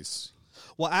that space.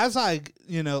 Well, as I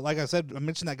like I said, I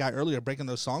mentioned that guy earlier, breaking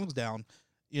those songs down.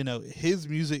 You know, his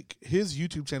music, his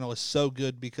YouTube channel is so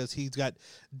good because he's got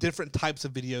different types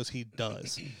of videos he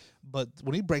does. But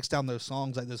when he breaks down those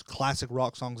songs, like those classic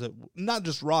rock songs, that not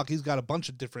just rock, he's got a bunch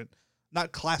of different,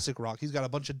 not classic rock, he's got a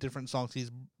bunch of different songs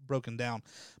he's broken down.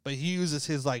 But he uses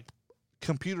his like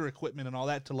computer equipment and all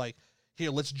that to like, here,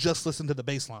 let's just listen to the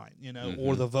bass line, you know,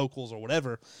 or the vocals or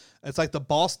whatever. It's like the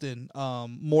Boston,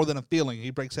 More Than a Feeling. He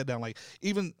breaks that down, like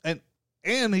even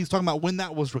and he's talking about when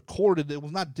that was recorded. It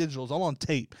was not digital; it was all on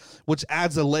tape, which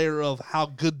adds a layer of how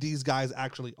good these guys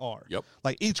actually are. Yep.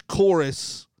 Like each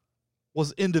chorus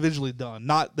was individually done.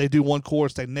 Not they do one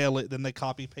chorus, they nail it, then they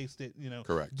copy paste it, you know,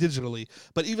 correct, digitally.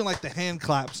 But even like the hand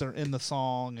claps are in the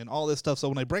song and all this stuff. So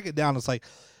when they break it down, it's like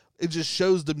it just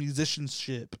shows the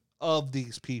musicianship of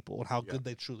these people and how good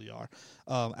they truly are.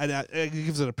 And it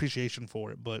gives an appreciation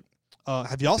for it. But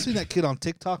have y'all seen that kid on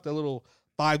TikTok, that little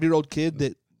 5-year-old kid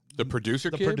that the producer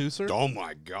the kid? producer? Oh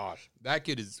my gosh. That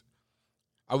kid is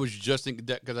I was just thinking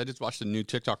that because I just watched the new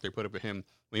TikTok they put up of him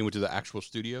when he went to the actual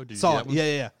studio. Did you see Saw that it. one?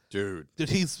 Yeah. Dude.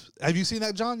 Have you seen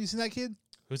that, John? You seen that kid?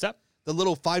 Who's that? The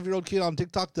little 5-year-old kid on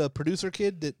TikTok, the producer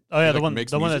kid that. Oh yeah, Like the one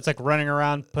makes that's music? like running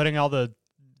around putting all the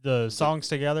songs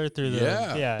together through the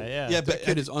Yeah. yeah. Yeah, That but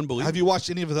kid is unbelievable. have you watched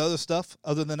any of his other stuff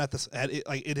other than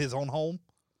like in his own home?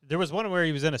 There was one where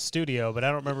he was in a studio, but I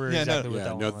don't remember exactly what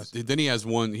that one was. Then he has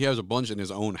one. He has a bunch in his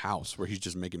own house where he's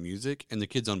just making music, and the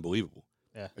kid's unbelievable.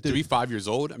 Yeah. To be 5 years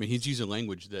old, I mean, he's using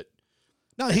language that.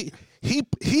 No, he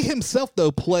himself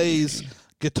though plays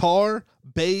guitar,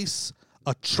 bass,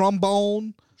 a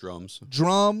trombone, Drums,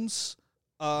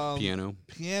 piano.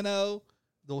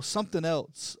 There was something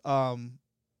else.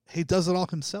 He does it all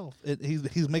himself.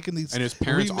 He's making these, and his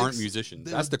parents aren't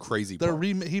musicians. That's the crazy part.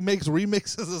 He makes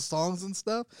remixes of songs and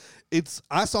stuff.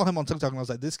 I saw him on TikTok and I was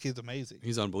like, this kid's amazing.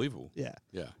 He's unbelievable. Yeah.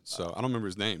 So I don't remember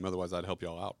his name. Otherwise, I'd help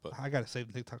y'all out. But I gotta save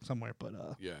the TikTok somewhere. But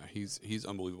yeah, he's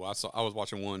unbelievable. I was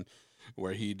watching one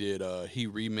where he did. He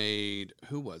remade.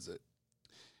 Who was it?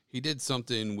 He did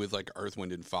something with like Earth,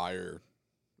 Wind, and Fire,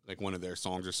 like one of their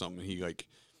songs or something. He like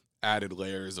added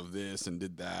layers of this and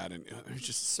did that, and it was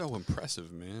just so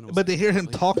impressive, man. But to hear him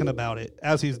talking about it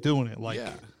as he's doing it, like,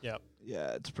 yeah,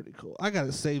 it's pretty cool. I got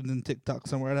it saved in TikTok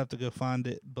somewhere. I'd have to go find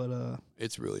it, but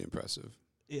it's really impressive.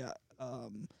 Yeah,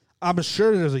 I'm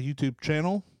sure there's a YouTube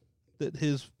channel that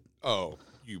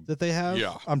that they have.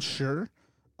 Yeah, I'm sure.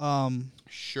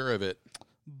 Sure of it.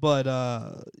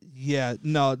 But yeah,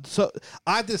 no. So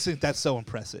I just think that's so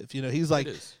impressive. You know, he's like,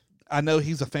 I know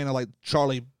he's a fan of like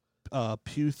Charlie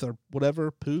Puth or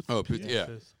whatever. Puth. Oh, Puth. Yeah,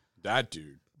 that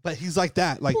dude. But he's like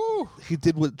that. Like he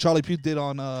did what Charlie Puth did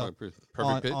on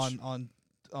Perfect Pitch on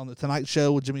the Tonight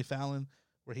Show with Jimmy Fallon,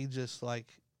 where he just like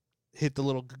hit the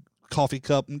little coffee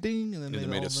cup and ding, and then they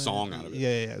made a song out of it.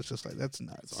 Yeah. It's just like that's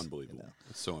nuts. It's unbelievable. You know?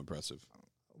 It's so impressive.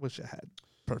 Wish I had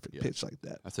perfect pitch like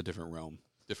that. That's a different realm.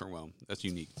 That's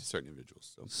unique to certain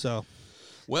individuals. So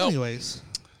well, anyways,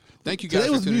 thank you guys.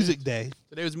 Today was music day.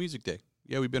 Today was music day.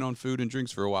 Yeah, we've been on food and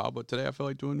drinks for a while, but today I feel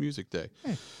like doing music day.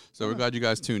 So we're glad you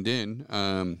guys tuned in.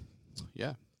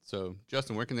 Yeah. So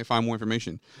Justin, where can they find more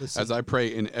information? As I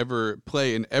play an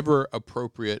ever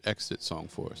appropriate exit song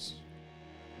for us?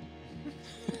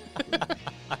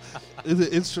 Is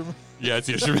it instrument? Yeah, it's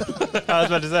the instrument. I was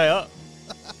about to say,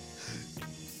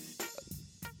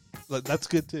 that's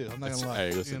good too. I'm not gonna lie.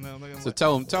 Hey, listen. You know, I'm not gonna so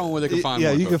lie. tell them where they can find more.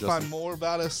 Yeah, you can Justin. find more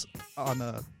about us on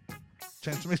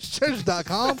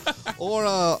transformationchurch.com or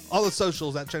all the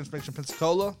socials at Transformation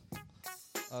Pensacola.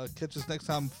 Catch us next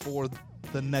time for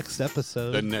the next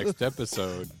episode. The next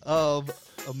episode of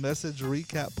a Message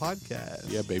Recap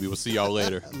podcast. Yeah, baby. We'll see y'all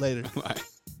later. Later. Bye.